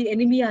darts of the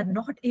enemy are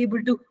not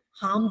able to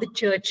harm the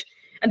church,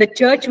 and the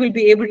church will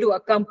be able to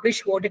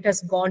accomplish what it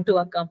has gone to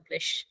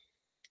accomplish.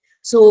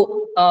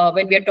 So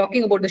when we are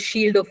talking about the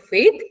shield of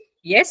faith,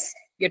 yes,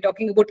 we are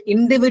talking about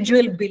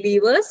individual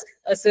believers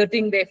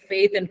asserting their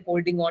faith and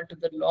holding on to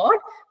the Lord.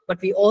 But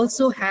we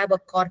also have a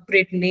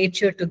corporate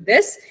nature to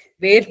this,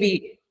 where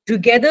we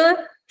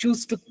together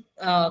choose to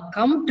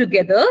come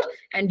together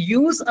and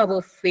use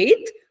our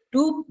faith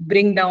to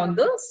bring down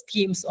the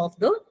schemes of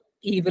the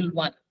evil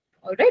one.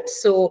 All right.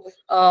 So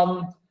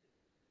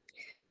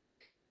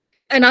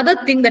another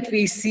thing that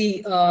we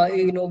see,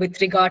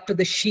 with regard to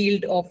the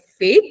shield of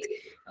faith,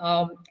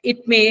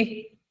 it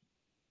may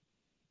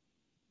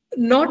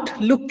not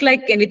look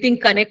like anything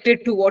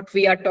connected to what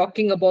we are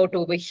talking about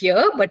over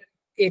here, but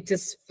it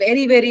is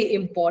very, very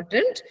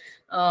important.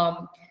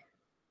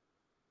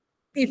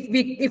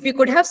 If we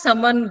could have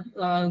someone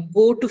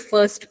go to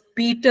 1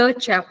 Peter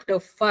chapter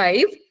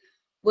 5,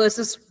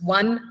 verses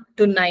 1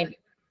 to 9.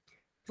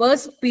 1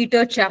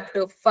 Peter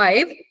chapter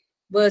 5,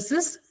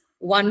 verses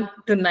 1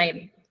 to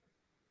 9.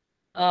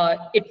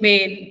 It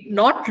may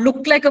not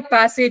look like a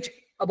passage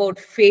about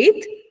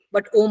faith,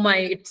 but oh my,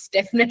 it's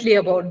definitely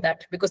about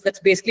that, because that's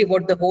basically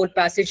what the whole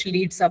passage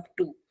leads up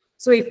to.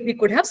 So if we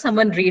could have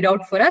someone read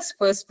out for us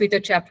 1 Peter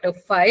chapter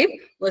 5,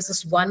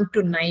 verses 1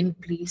 to 9,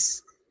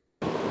 please.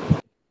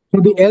 To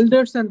the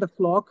elders and the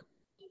flock,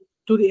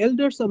 to the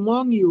elders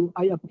among you,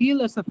 I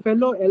appeal as a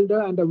fellow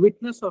elder and a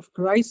witness of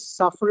Christ's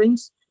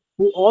sufferings,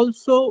 who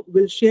also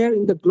will share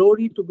in the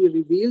glory to be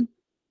revealed.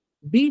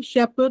 Be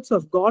shepherds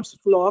of God's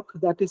flock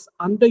that is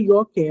under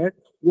your care,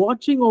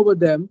 watching over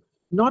them,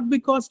 not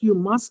because you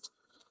must,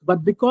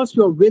 but because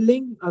you're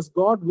willing, as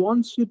God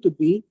wants you to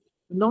be,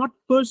 not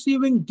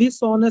pursuing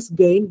dishonest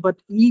gain,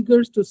 but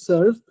eager to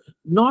serve,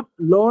 not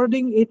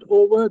lording it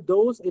over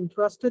those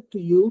entrusted to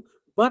you,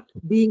 but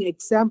being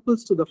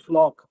examples to the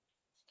flock.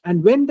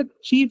 And when the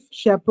chief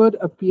shepherd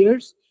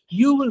appears,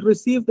 you will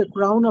receive the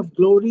crown of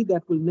glory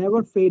that will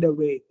never fade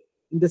away.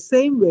 In the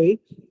same way,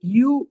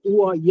 you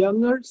who are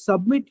younger,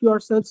 submit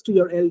yourselves to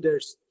your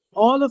elders.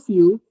 All of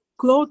you,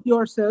 clothe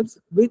yourselves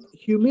with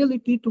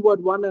humility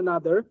toward one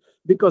another,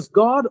 because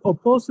God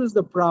opposes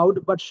the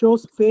proud, but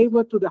shows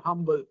favor to the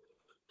humble.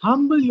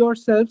 Humble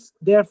yourselves,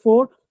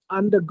 therefore,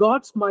 under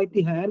God's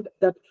mighty hand,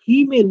 that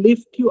he may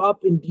lift you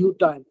up in due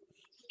time.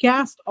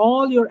 Cast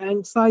all your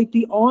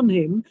anxiety on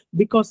him,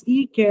 because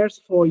he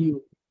cares for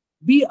you.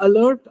 Be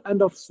alert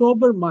and of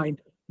sober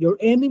mind. Your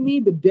enemy,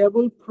 the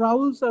devil,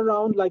 prowls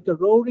around like a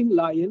roaring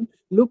lion,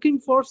 looking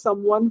for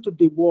someone to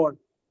devour.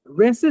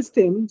 Resist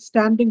him,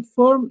 standing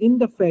firm in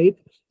the faith,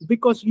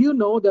 because you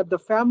know that the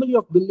family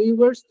of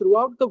believers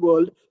throughout the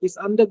world is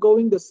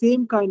undergoing the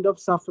same kind of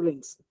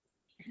sufferings.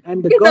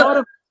 And the God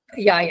of...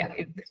 Yeah.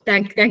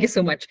 Thank you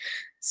so much.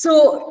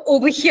 So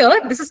over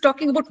here, this is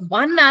talking about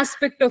one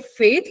aspect of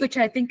faith, which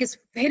I think is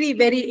very,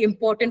 very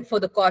important for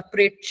the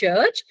corporate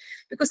church,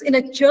 because in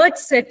a church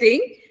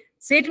setting,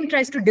 Satan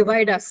tries to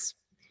divide us.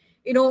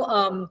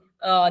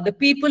 The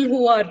people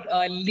who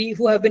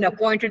have been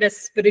appointed as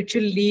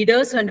spiritual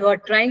leaders and who are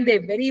trying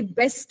their very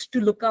best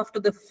to look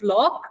after the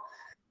flock,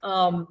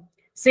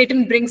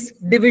 Satan brings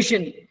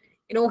division.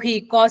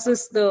 He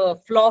causes the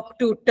flock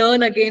to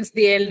turn against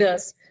the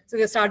elders. So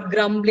they start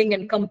grumbling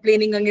and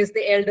complaining against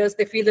the elders.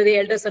 They feel that the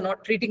elders are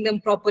not treating them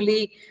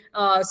properly.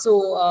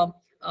 So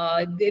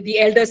The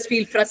elders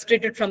feel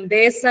frustrated from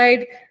their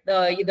side.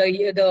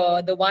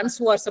 The ones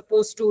who are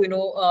supposed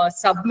to,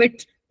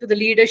 submit to the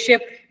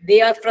leadership,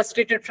 they are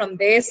frustrated from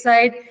their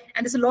side.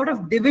 And there's a lot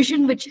of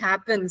division which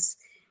happens.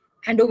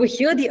 And over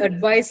here, the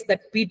advice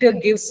that Peter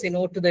gives,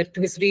 to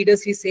his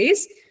readers, he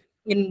says,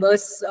 in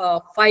verse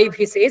 5,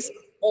 he says,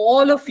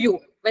 all of you,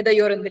 whether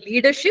you're in the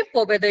leadership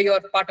or whether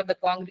you're part of the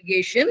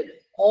congregation,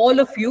 all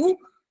of you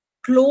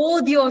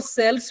clothe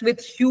yourselves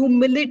with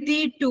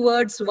humility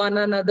towards one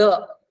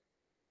another.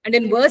 And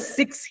in verse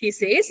 6, he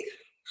says,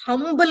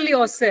 humble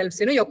yourselves.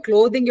 You're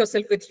clothing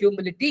yourself with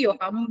humility. You're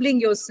humbling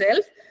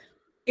yourself.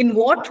 In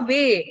what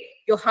way?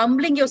 You're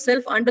humbling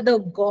yourself under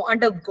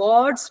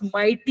God's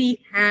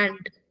mighty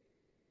hand.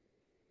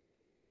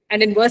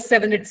 And in verse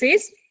 7, it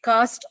says,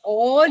 cast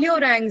all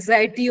your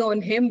anxiety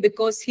on him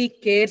because he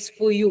cares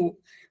for you.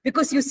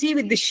 Because you see,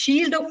 with the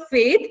shield of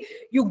faith,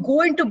 you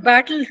go into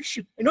battle,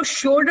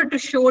 shoulder to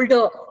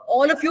shoulder,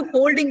 all of you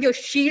holding your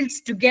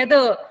shields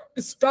together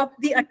to stop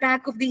the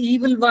attack of the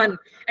evil one.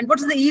 And what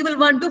does the evil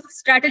one do?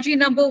 Strategy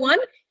number 1,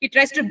 he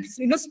tries to,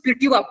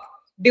 split you up,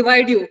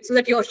 divide you, so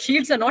that your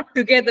shields are not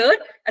together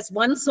as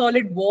one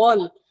solid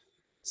wall.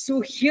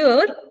 So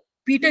here,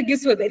 Peter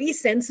gives you a very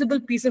sensible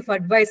piece of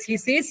advice. He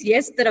says,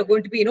 yes, there are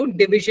going to be,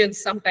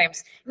 divisions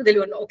sometimes.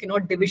 Okay,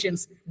 not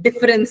divisions,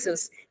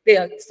 differences.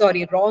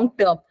 Wrong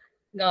term.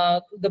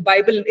 The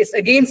Bible is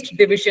against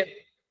division.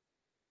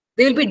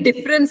 There will be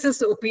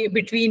differences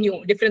between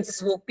you,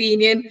 differences of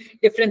opinion,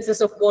 differences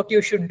of what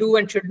you should do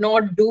and should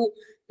not do.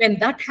 When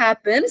that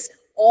happens,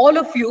 all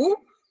of you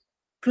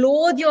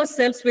clothe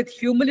yourselves with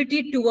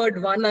humility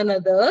toward one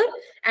another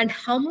and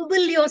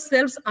humble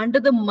yourselves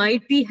under the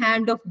mighty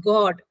hand of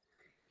God.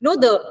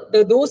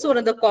 Those who are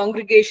in the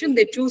congregation,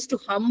 they choose to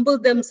humble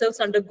themselves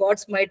under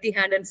God's mighty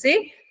hand and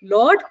say,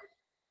 Lord,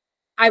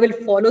 I will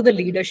follow the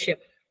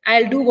leadership.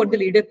 I'll do what the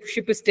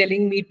leadership is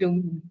telling me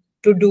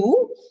to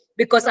do,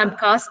 because I'm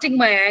casting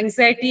my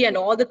anxiety and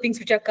all the things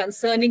which are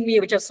concerning me,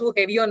 which are so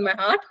heavy on my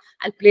heart.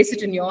 I'll place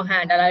it in your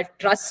hand and I'll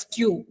trust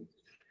you.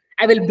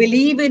 I will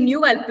believe in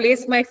you. I'll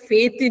place my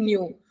faith in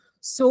you.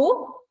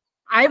 So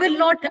I will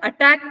not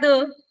attack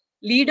the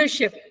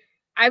leadership.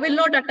 I will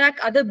not attack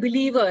other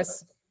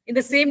believers. In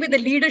the same way, the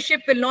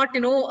leadership will not,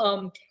 in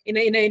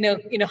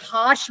a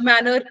harsh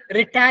manner,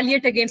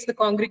 retaliate against the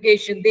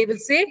congregation. They will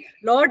say,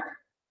 Lord,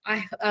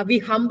 we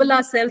humble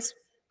ourselves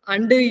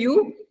under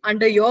you,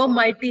 under your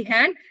mighty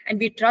hand, and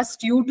we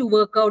trust you to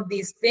work out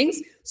these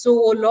things. So,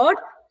 oh Lord,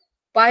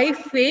 by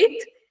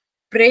faith,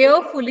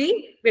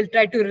 prayerfully, we'll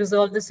try to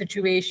resolve the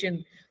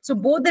situation. So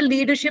both the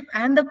leadership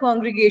and the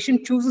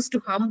congregation chooses to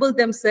humble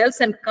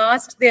themselves and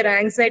cast their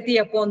anxiety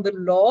upon the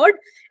Lord,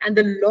 and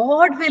the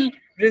Lord will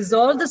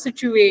resolve the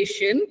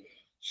situation.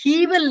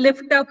 He will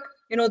lift up,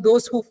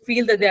 those who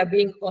feel that they are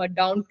being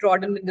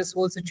downtrodden in this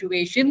whole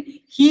situation.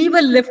 He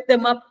will lift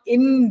them up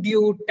in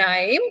due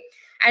time.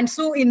 And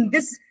so in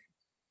this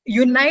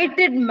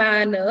united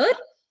manner,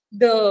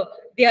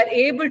 they are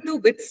able to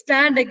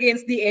withstand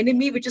against the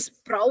enemy, which is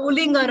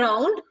prowling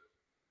around,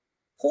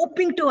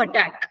 hoping to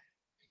attack.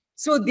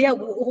 So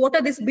what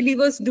are these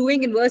believers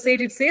doing? In verse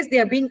 8, it says they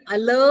are being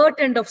alert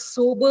and of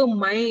sober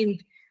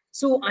mind.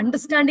 So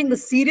understanding the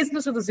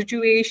seriousness of the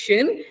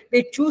situation,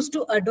 they choose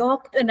to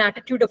adopt an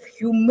attitude of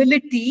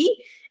humility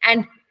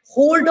and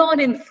hold on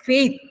in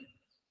faith.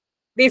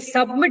 They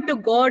submit to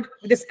God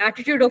with this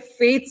attitude of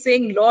faith,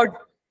 saying, Lord,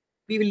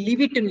 we will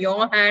leave it in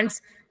your hands.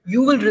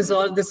 You will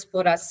resolve this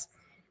for us.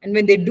 And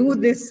when they do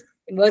this,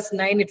 in verse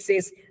 9, it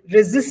says,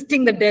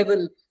 resisting the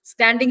devil,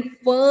 standing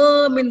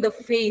firm in the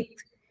faith.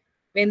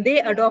 When they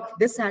adopt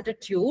this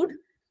attitude,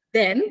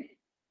 then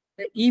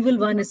the evil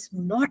one is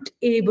not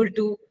able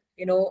to,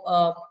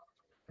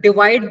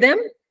 divide them,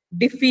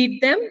 defeat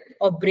them,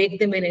 or break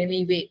them in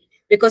any way,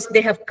 because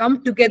they have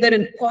come together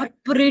in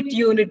corporate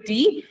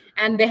unity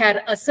and they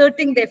are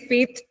asserting their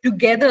faith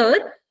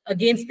together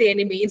against the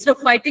enemy. Instead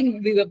of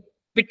fighting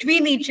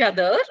between each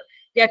other,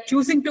 they are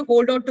choosing to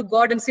hold on to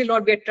God and say,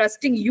 Lord, we are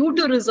trusting you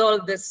to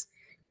resolve this.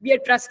 We are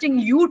trusting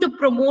you to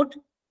promote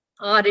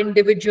our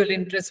individual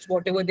interests,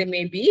 whatever they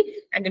may be,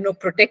 and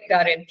protect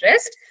our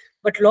interest.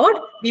 But Lord,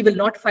 we will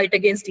not fight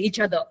against each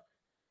other.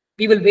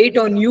 We will wait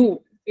on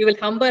you. We will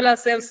humble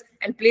ourselves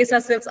and place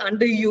ourselves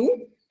under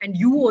you, and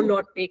you, O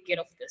Lord, take care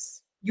of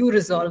this. You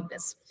resolve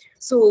this.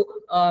 So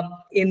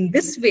in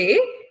this way,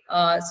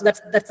 so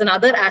that's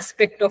another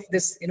aspect of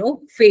this,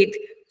 faith,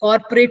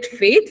 corporate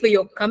faith, where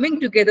you're coming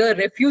together,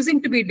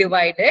 refusing to be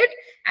divided,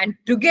 and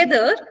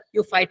together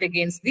you fight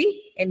against the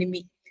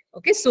enemy.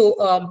 Okay,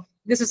 so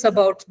this is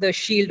about the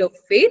shield of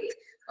faith.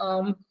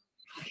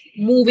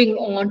 Moving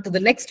on to the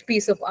next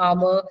piece of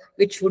armor,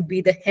 which would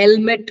be the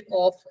helmet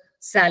of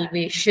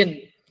salvation.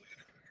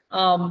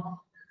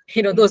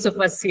 Those of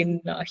us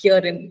here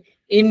in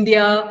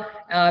India,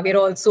 we're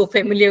also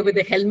familiar with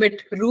the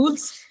helmet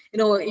rules.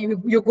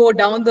 You go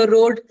down the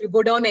road, you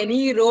go down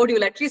any road,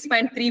 you'll at least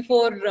find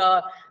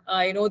 3-4,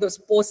 those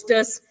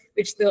posters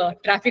which the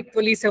traffic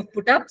police have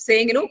put up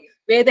saying,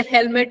 wear the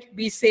helmet,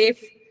 be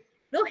safe.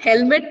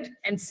 Helmet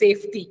and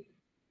safety,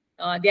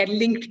 they are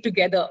linked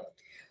together.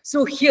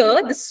 So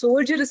here, the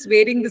soldier is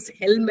wearing this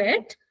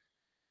helmet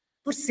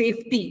for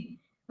safety.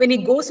 When he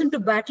goes into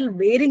battle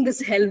wearing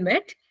this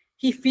helmet,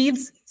 he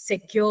feels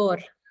secure.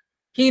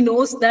 He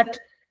knows that,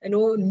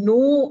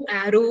 no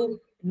arrow,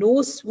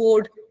 no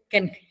sword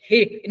can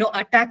hit,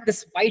 attack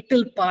this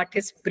vital part,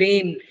 his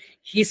brain.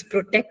 He's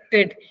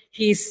protected,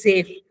 he's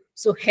safe.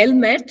 So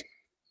helmet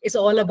is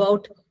all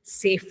about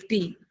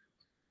safety.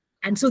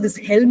 And so this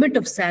helmet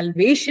of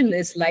salvation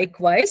is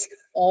likewise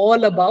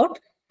all about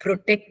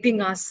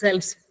protecting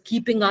ourselves,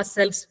 keeping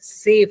ourselves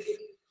safe.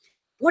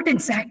 What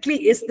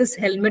exactly is this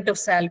helmet of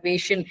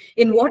salvation?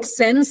 In what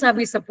sense are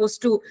we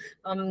supposed to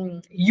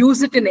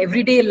use it in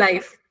everyday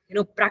life?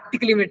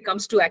 Practically when it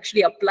comes to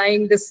actually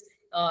applying this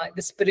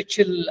the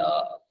spiritual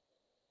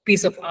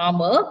piece of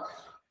armor,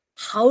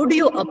 how do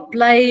you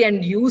apply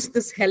and use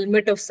this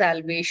helmet of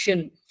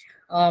salvation?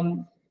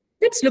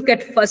 Let's look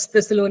at 1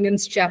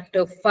 Thessalonians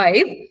chapter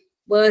 5,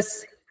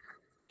 verse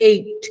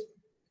 8.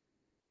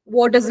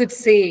 What does it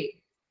say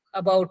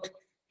about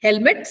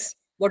helmets?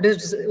 What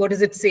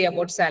does it say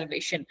about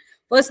salvation?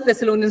 1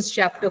 Thessalonians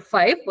chapter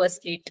 5, verse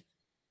 8.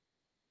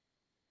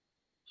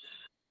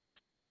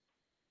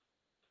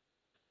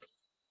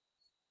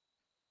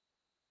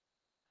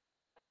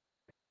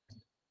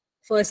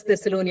 First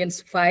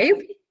Thessalonians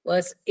 5,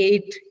 verse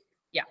 8.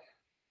 Yeah.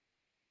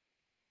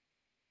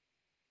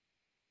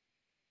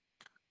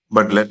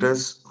 But let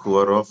us who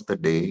are of the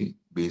day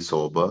be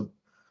sober,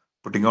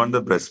 putting on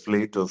the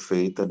breastplate of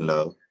faith and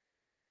love,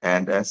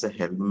 and as a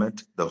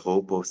helmet, the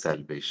hope of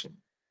salvation.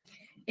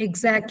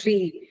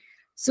 Exactly.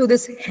 So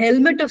this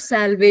helmet of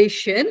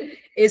salvation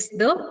is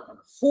the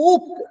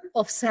hope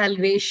of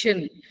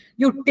salvation.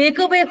 You take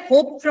away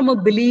hope from a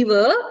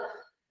believer,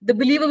 the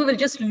believer will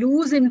just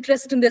lose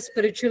interest in their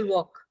spiritual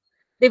walk.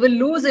 They will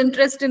lose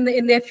interest in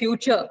their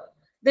future.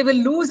 They will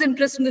lose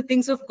interest in the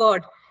things of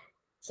God.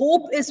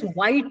 Hope is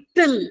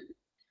vital.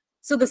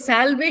 So the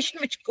salvation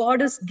which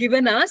God has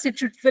given us, it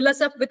should fill us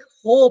up with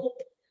hope.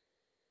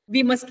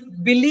 We must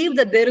believe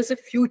that there is a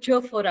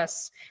future for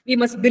us. We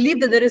must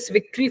believe that there is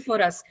victory for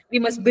us. We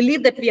must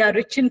believe that we are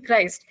rich in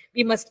Christ.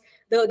 We must,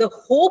 the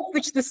hope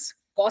which this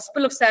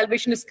gospel of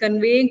salvation is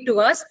conveying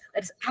to us,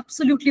 that is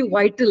absolutely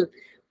vital.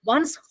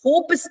 Once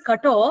hope is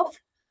cut off,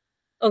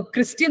 a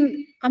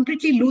Christian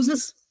completely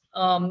loses,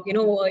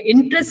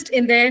 interest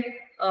in their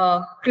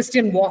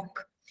Christian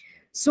walk.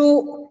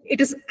 So it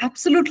is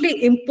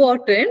absolutely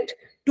important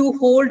to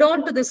hold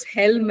on to this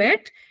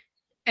helmet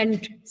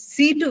and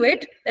see to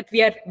it that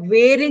we are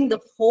wearing the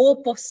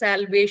hope of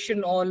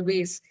salvation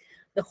always.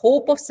 The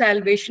hope of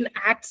salvation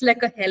acts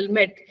like a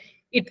helmet.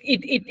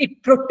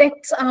 It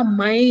protects our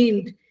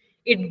mind.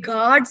 It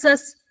guards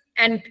us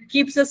and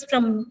keeps us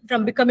from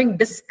becoming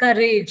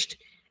discouraged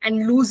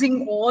and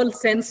losing all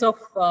sense of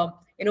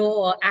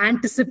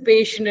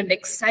anticipation and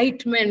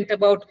excitement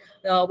about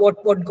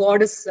what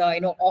God is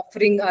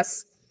offering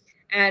us.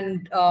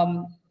 And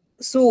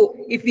so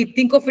if we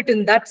think of it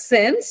in that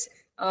sense,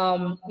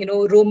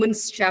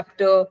 Romans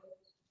chapter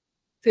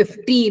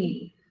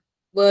 15,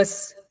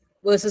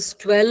 verses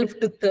 12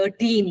 to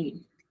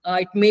 13,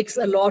 it makes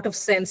a lot of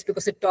sense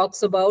because it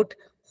talks about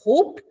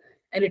hope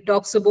and it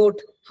talks about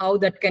how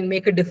that can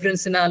make a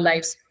difference in our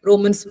lives.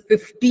 Romans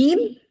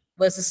 15,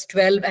 verses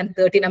 12 and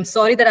 13. I'm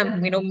sorry that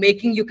I'm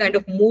making you kind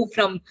of move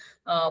from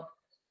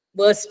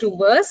verse to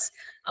verse.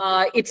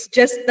 It's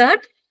just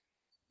that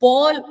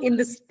Paul in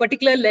this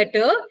particular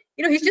letter,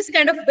 he's just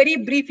kind of very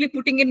briefly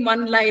putting in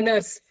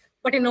one-liners.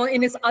 But,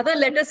 in his other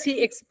letters,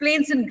 he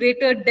explains in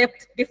greater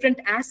depth different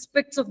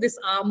aspects of this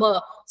armor.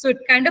 So it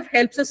kind of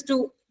helps us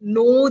to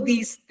know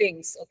these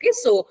things. Okay,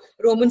 so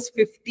Romans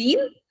 15,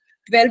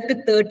 12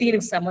 to 13,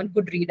 if someone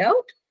could read out.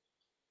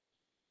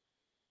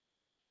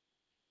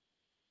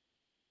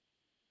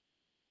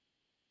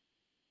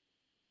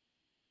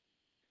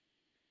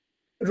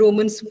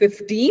 Romans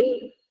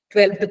 15,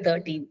 12 to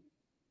 13.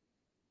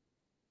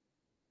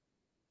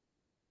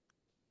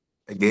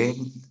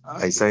 Again,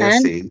 Isaiah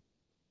says,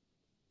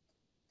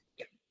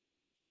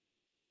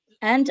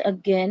 And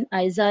again,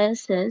 Isaiah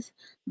says,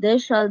 There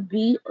shall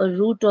be a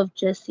root of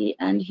Jesse,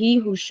 and he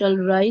who shall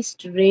rise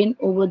to reign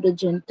over the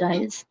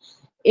Gentiles.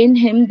 In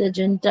him the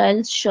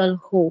Gentiles shall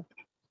hope.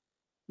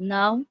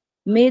 Now,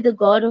 may the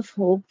God of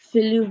hope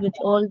fill you with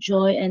all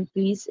joy and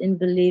peace in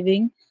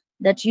believing,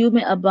 that you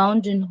may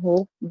abound in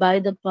hope by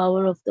the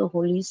power of the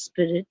Holy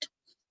Spirit.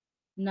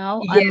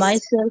 Now, I Yes.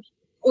 myself.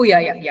 Oh,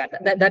 yeah.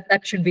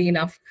 That should be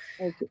enough.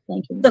 Okay,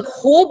 thank you. The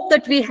hope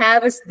that we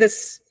have is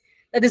this,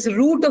 that is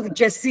root of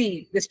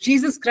Jesse, this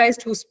Jesus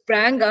Christ who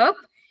sprang up.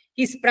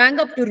 He sprang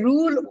up to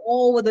rule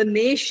over the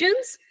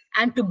nations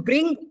and to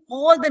bring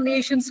all the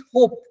nations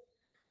hope.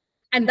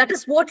 And that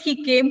is what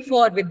he came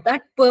for, with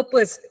that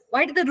purpose.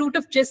 Why did the root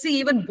of Jesse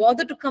even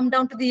bother to come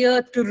down to the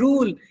earth to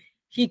rule?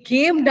 He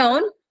came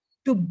down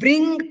to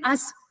bring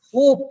us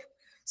hope.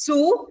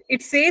 So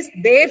it says,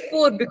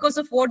 therefore, because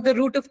of what the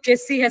root of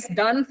Jesse has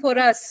done for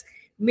us,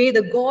 may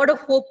the God of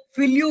hope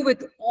fill you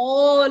with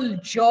all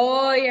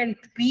joy and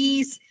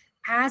peace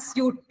as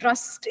you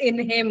trust in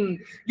him.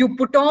 You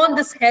put on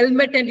this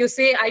helmet and you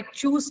say, I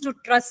choose to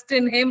trust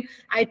in him.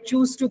 I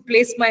choose to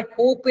place my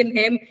hope in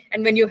him.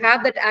 And when you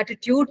have that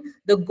attitude,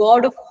 the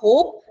God of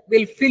hope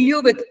will fill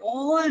you with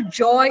all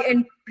joy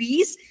and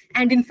peace.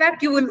 And in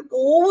fact, you will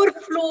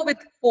overflow with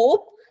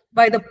hope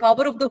by the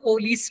power of the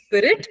Holy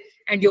Spirit,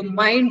 and your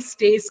mind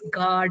stays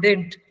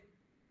guarded.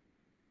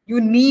 You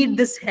need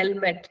this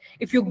helmet.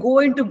 If you go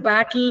into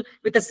battle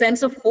with a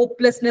sense of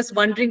hopelessness,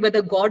 wondering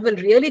whether God will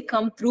really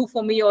come through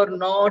for me or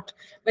not,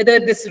 whether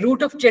this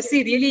root of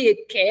Jesse really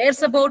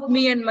cares about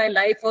me and my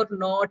life or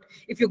not,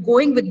 if you're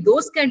going with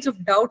those kinds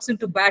of doubts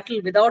into battle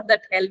without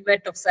that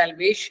helmet of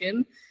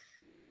salvation,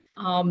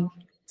 the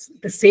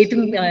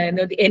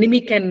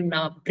enemy can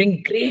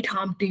bring great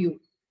harm to you.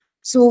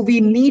 So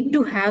we need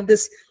to have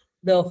this,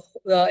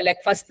 like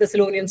 1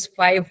 Thessalonians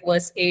 5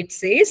 verse 8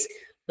 says,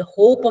 the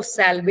hope of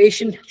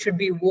salvation should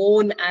be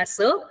worn as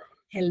a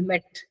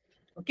helmet.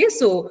 Okay,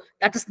 so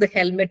that is the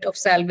helmet of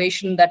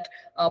salvation that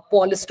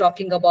Paul is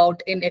talking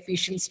about in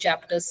Ephesians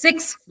chapter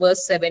 6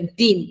 verse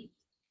 17.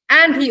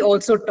 And he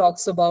also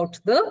talks about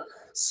the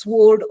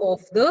sword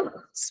of the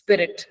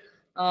Spirit.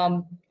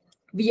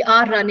 We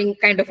are running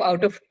kind of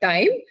out of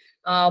time,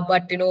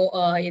 but in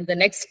the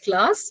next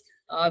class,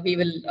 we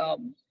will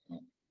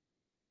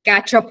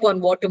catch up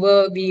on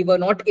whatever we were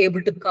not able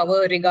to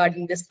cover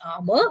regarding this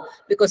armor,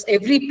 because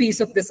every piece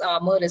of this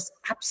armor is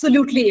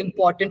absolutely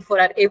important for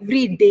our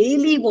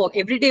everyday walk.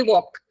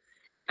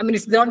 I mean,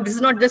 this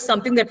is not just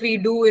something that we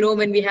do,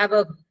 when we have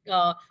a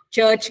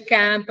church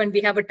camp and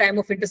we have a time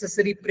of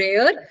intercessory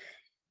prayer.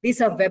 These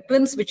are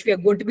weapons which we are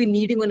going to be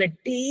needing on a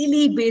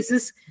daily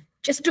basis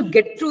just to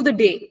get through the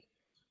day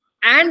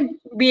and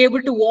be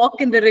able to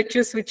walk in the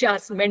riches which are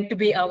meant to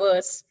be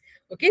ours.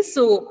 Okay,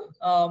 so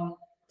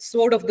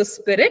sword of the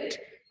Spirit.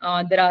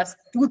 There are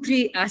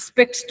 2-3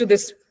 aspects to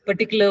this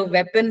particular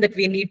weapon that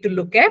we need to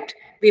look at.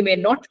 We may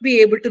not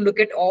be able to look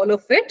at all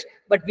of it,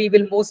 but we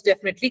will most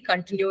definitely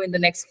continue in the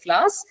next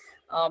class.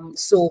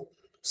 So,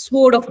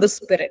 sword of the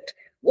Spirit.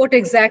 What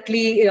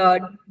exactly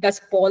does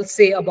Paul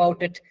say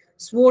about it?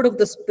 Sword of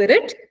the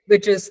Spirit,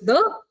 which is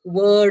the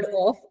word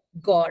of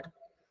God.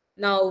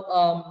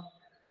 Now,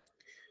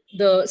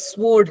 the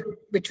sword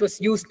which was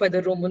used by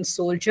the Roman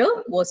soldier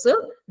was a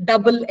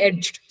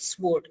double-edged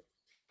sword.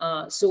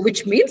 So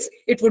which means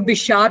it would be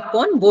sharp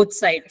on both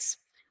sides,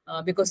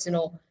 because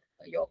your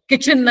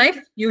kitchen knife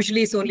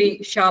usually is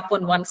only sharp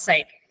on one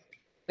side,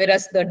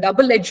 whereas the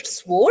double-edged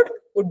sword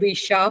would be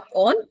sharp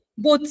on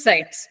both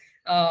sides,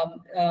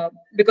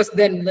 because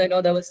then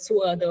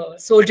the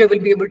soldier will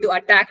be able to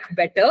attack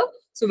better.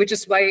 So which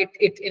is why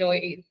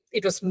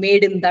it was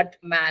made in that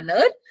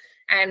manner.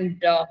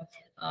 And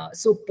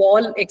so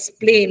Paul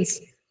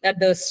explains that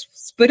the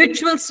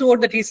spiritual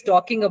sword that he's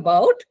talking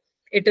about,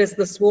 it is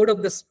the sword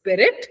of the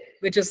Spirit,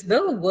 which is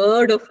the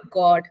word of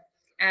God.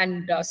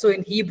 And so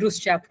in Hebrews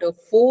chapter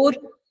 4,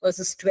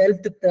 verses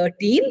 12 to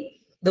 13,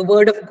 the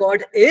word of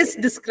God is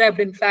described,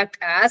 in fact,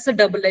 as a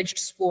double-edged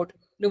sword,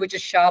 which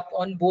is sharp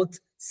on both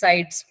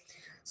sides.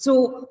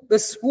 So the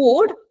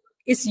sword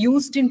is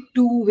used in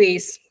 2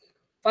 ways.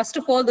 First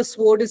of all, the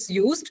sword is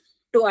used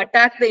to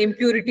attack the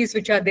impurities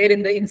which are there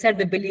inside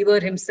the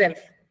believer himself.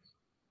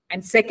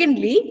 And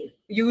secondly,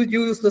 you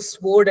use the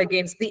sword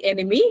against the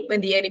enemy when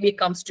the enemy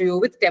comes to you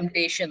with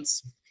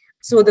temptations.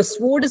 So the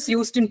sword is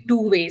used in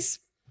 2 ways.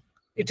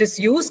 It is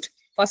used,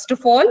 first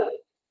of all,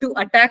 to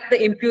attack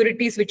the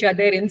impurities which are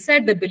there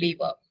inside the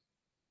believer.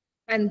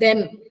 And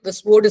then the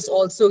sword is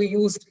also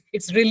used,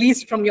 it's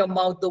released from your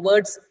mouth. The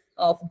words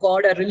of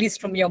God are released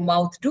from your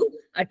mouth to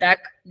attack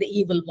the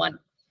evil one.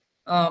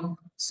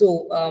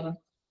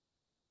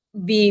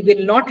 We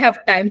will not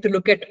have time to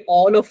look at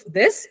all of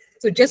this.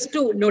 So just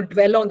to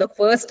dwell on the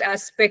first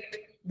aspect,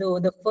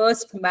 the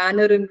first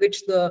manner in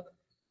which the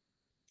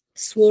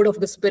sword of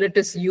the Spirit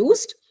is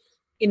used,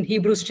 in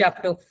Hebrews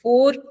chapter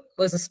 4,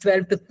 verses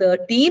 12 to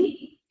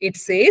 13, it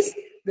says,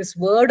 this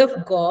word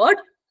of God,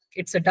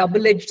 it's a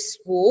double-edged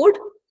sword.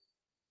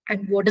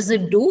 And what does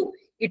it do?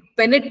 It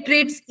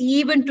penetrates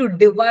even to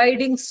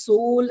dividing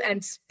soul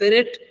and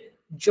spirit,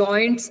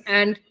 joints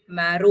and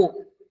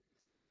marrow.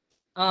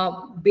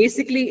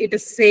 Basically, it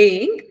is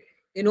saying,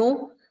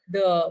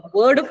 the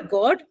word of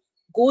God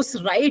goes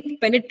right,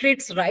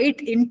 penetrates right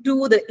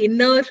into the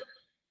inner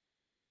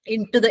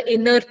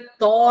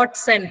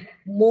thoughts and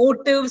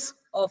motives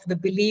of the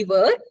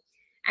believer,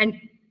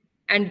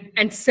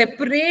 and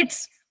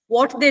separates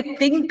what they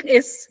think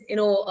is,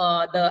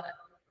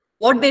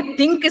 what they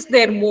think is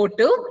their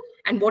motive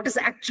and what is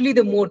actually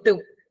the motive.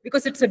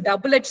 Because it's a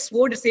double-edged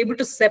sword, it's able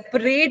to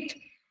separate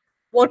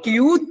what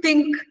you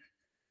think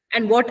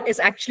and what is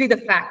actually the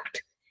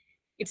fact.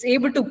 It's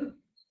able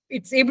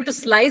to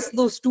slice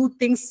those 2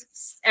 things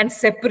and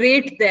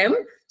separate them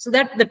so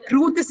that the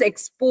truth is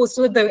exposed,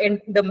 so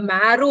the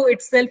marrow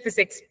itself is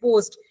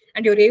exposed,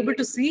 and you're able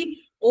to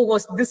see, oh,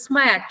 was this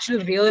my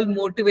actual real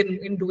motive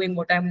in doing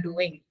what I'm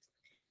doing?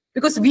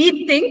 Because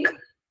we think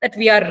that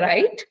we are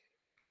right,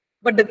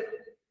 but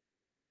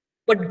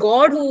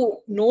God, who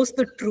knows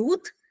the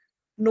truth,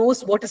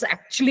 knows what is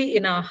actually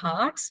in our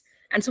hearts,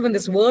 And so when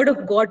this word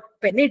of God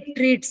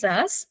penetrates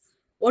us,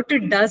 what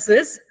it does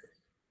is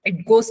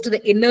it goes to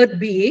the inner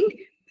being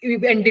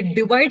and it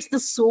divides the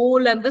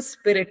soul and the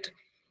spirit.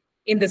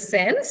 In the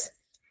sense,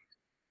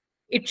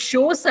 it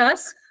shows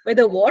us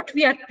whether what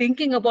we are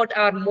thinking about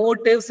our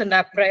motives and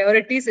our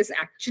priorities is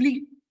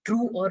actually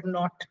true or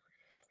not.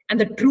 And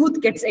the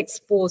truth gets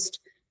exposed.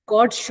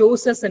 God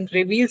shows us and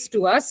reveals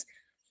to us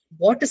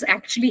what is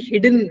actually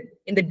hidden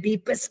in the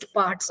deepest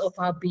parts of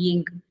our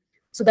being.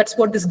 So that's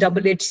what this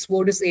double-edged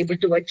sword is able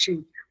to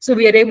achieve. So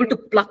we are able to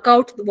pluck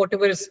out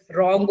whatever is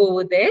wrong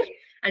over there.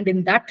 And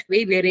in that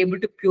way, we are able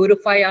to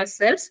purify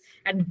ourselves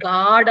and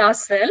guard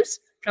ourselves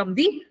from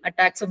the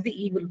attacks of the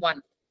evil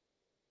one.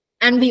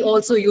 And we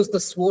also use the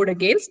sword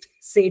against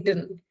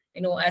Satan,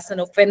 as an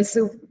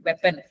offensive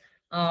weapon.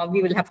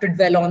 We will have to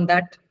dwell on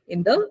that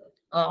in the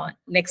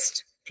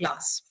next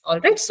class. All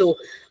right. So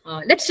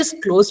let's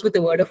just close with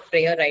a word of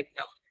prayer right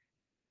now.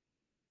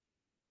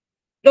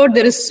 Lord,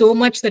 there is so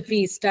much that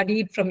we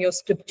studied from your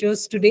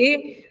scriptures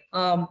today.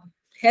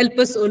 Help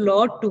us, O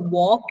Lord, to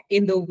walk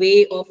in the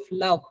way of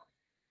love.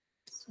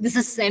 This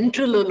is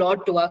central, O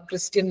Lord, to our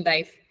Christian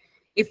life.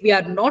 If we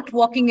are not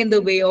walking in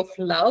the way of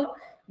love,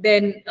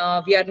 then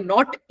we are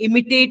not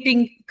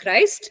imitating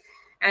Christ.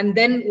 And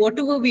then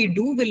whatever we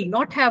do will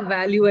not have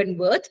value and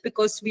worth,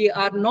 because we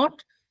are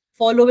not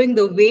following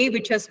the way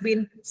which has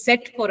been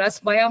set for us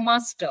by our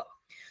Master.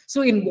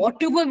 So in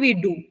whatever we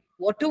do,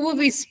 whatever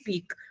we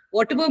speak,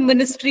 whatever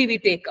ministry we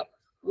take up,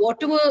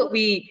 whatever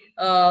we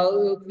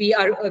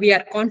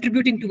are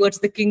contributing towards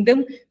the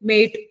kingdom,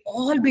 may it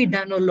all be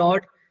done, O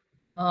Lord,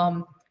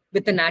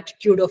 with an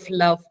attitude of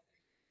love,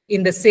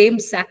 in the same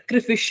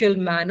sacrificial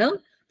manner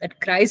that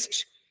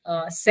Christ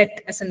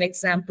set as an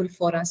example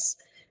for us.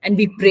 And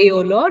we pray,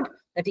 O Lord,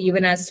 that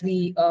even as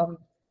we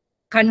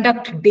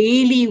conduct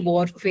daily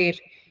warfare,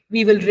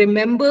 we will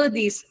remember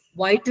these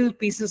vital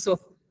pieces of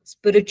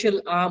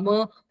spiritual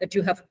armor that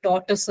you have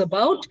taught us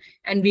about,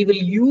 and we will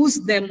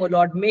use them, O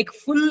Lord, make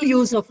full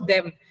use of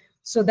them,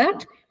 so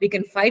that we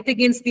can fight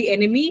against the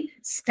enemy,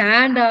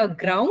 stand our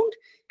ground,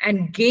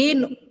 and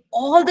gain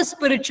all the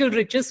spiritual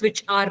riches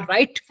which are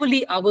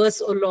rightfully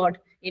ours, O Lord,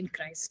 in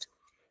Christ.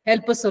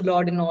 Help us, O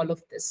Lord, in all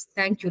of this.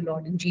 Thank you,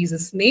 Lord, in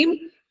Jesus'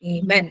 name.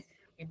 Amen.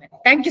 Amen.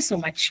 Thank you so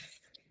much.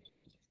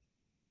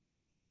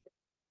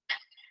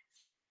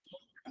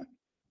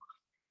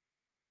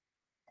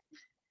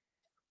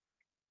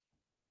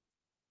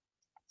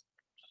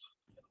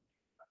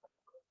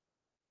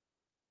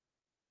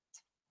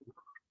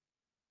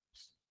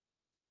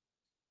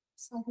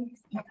 Sorry,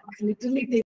 literally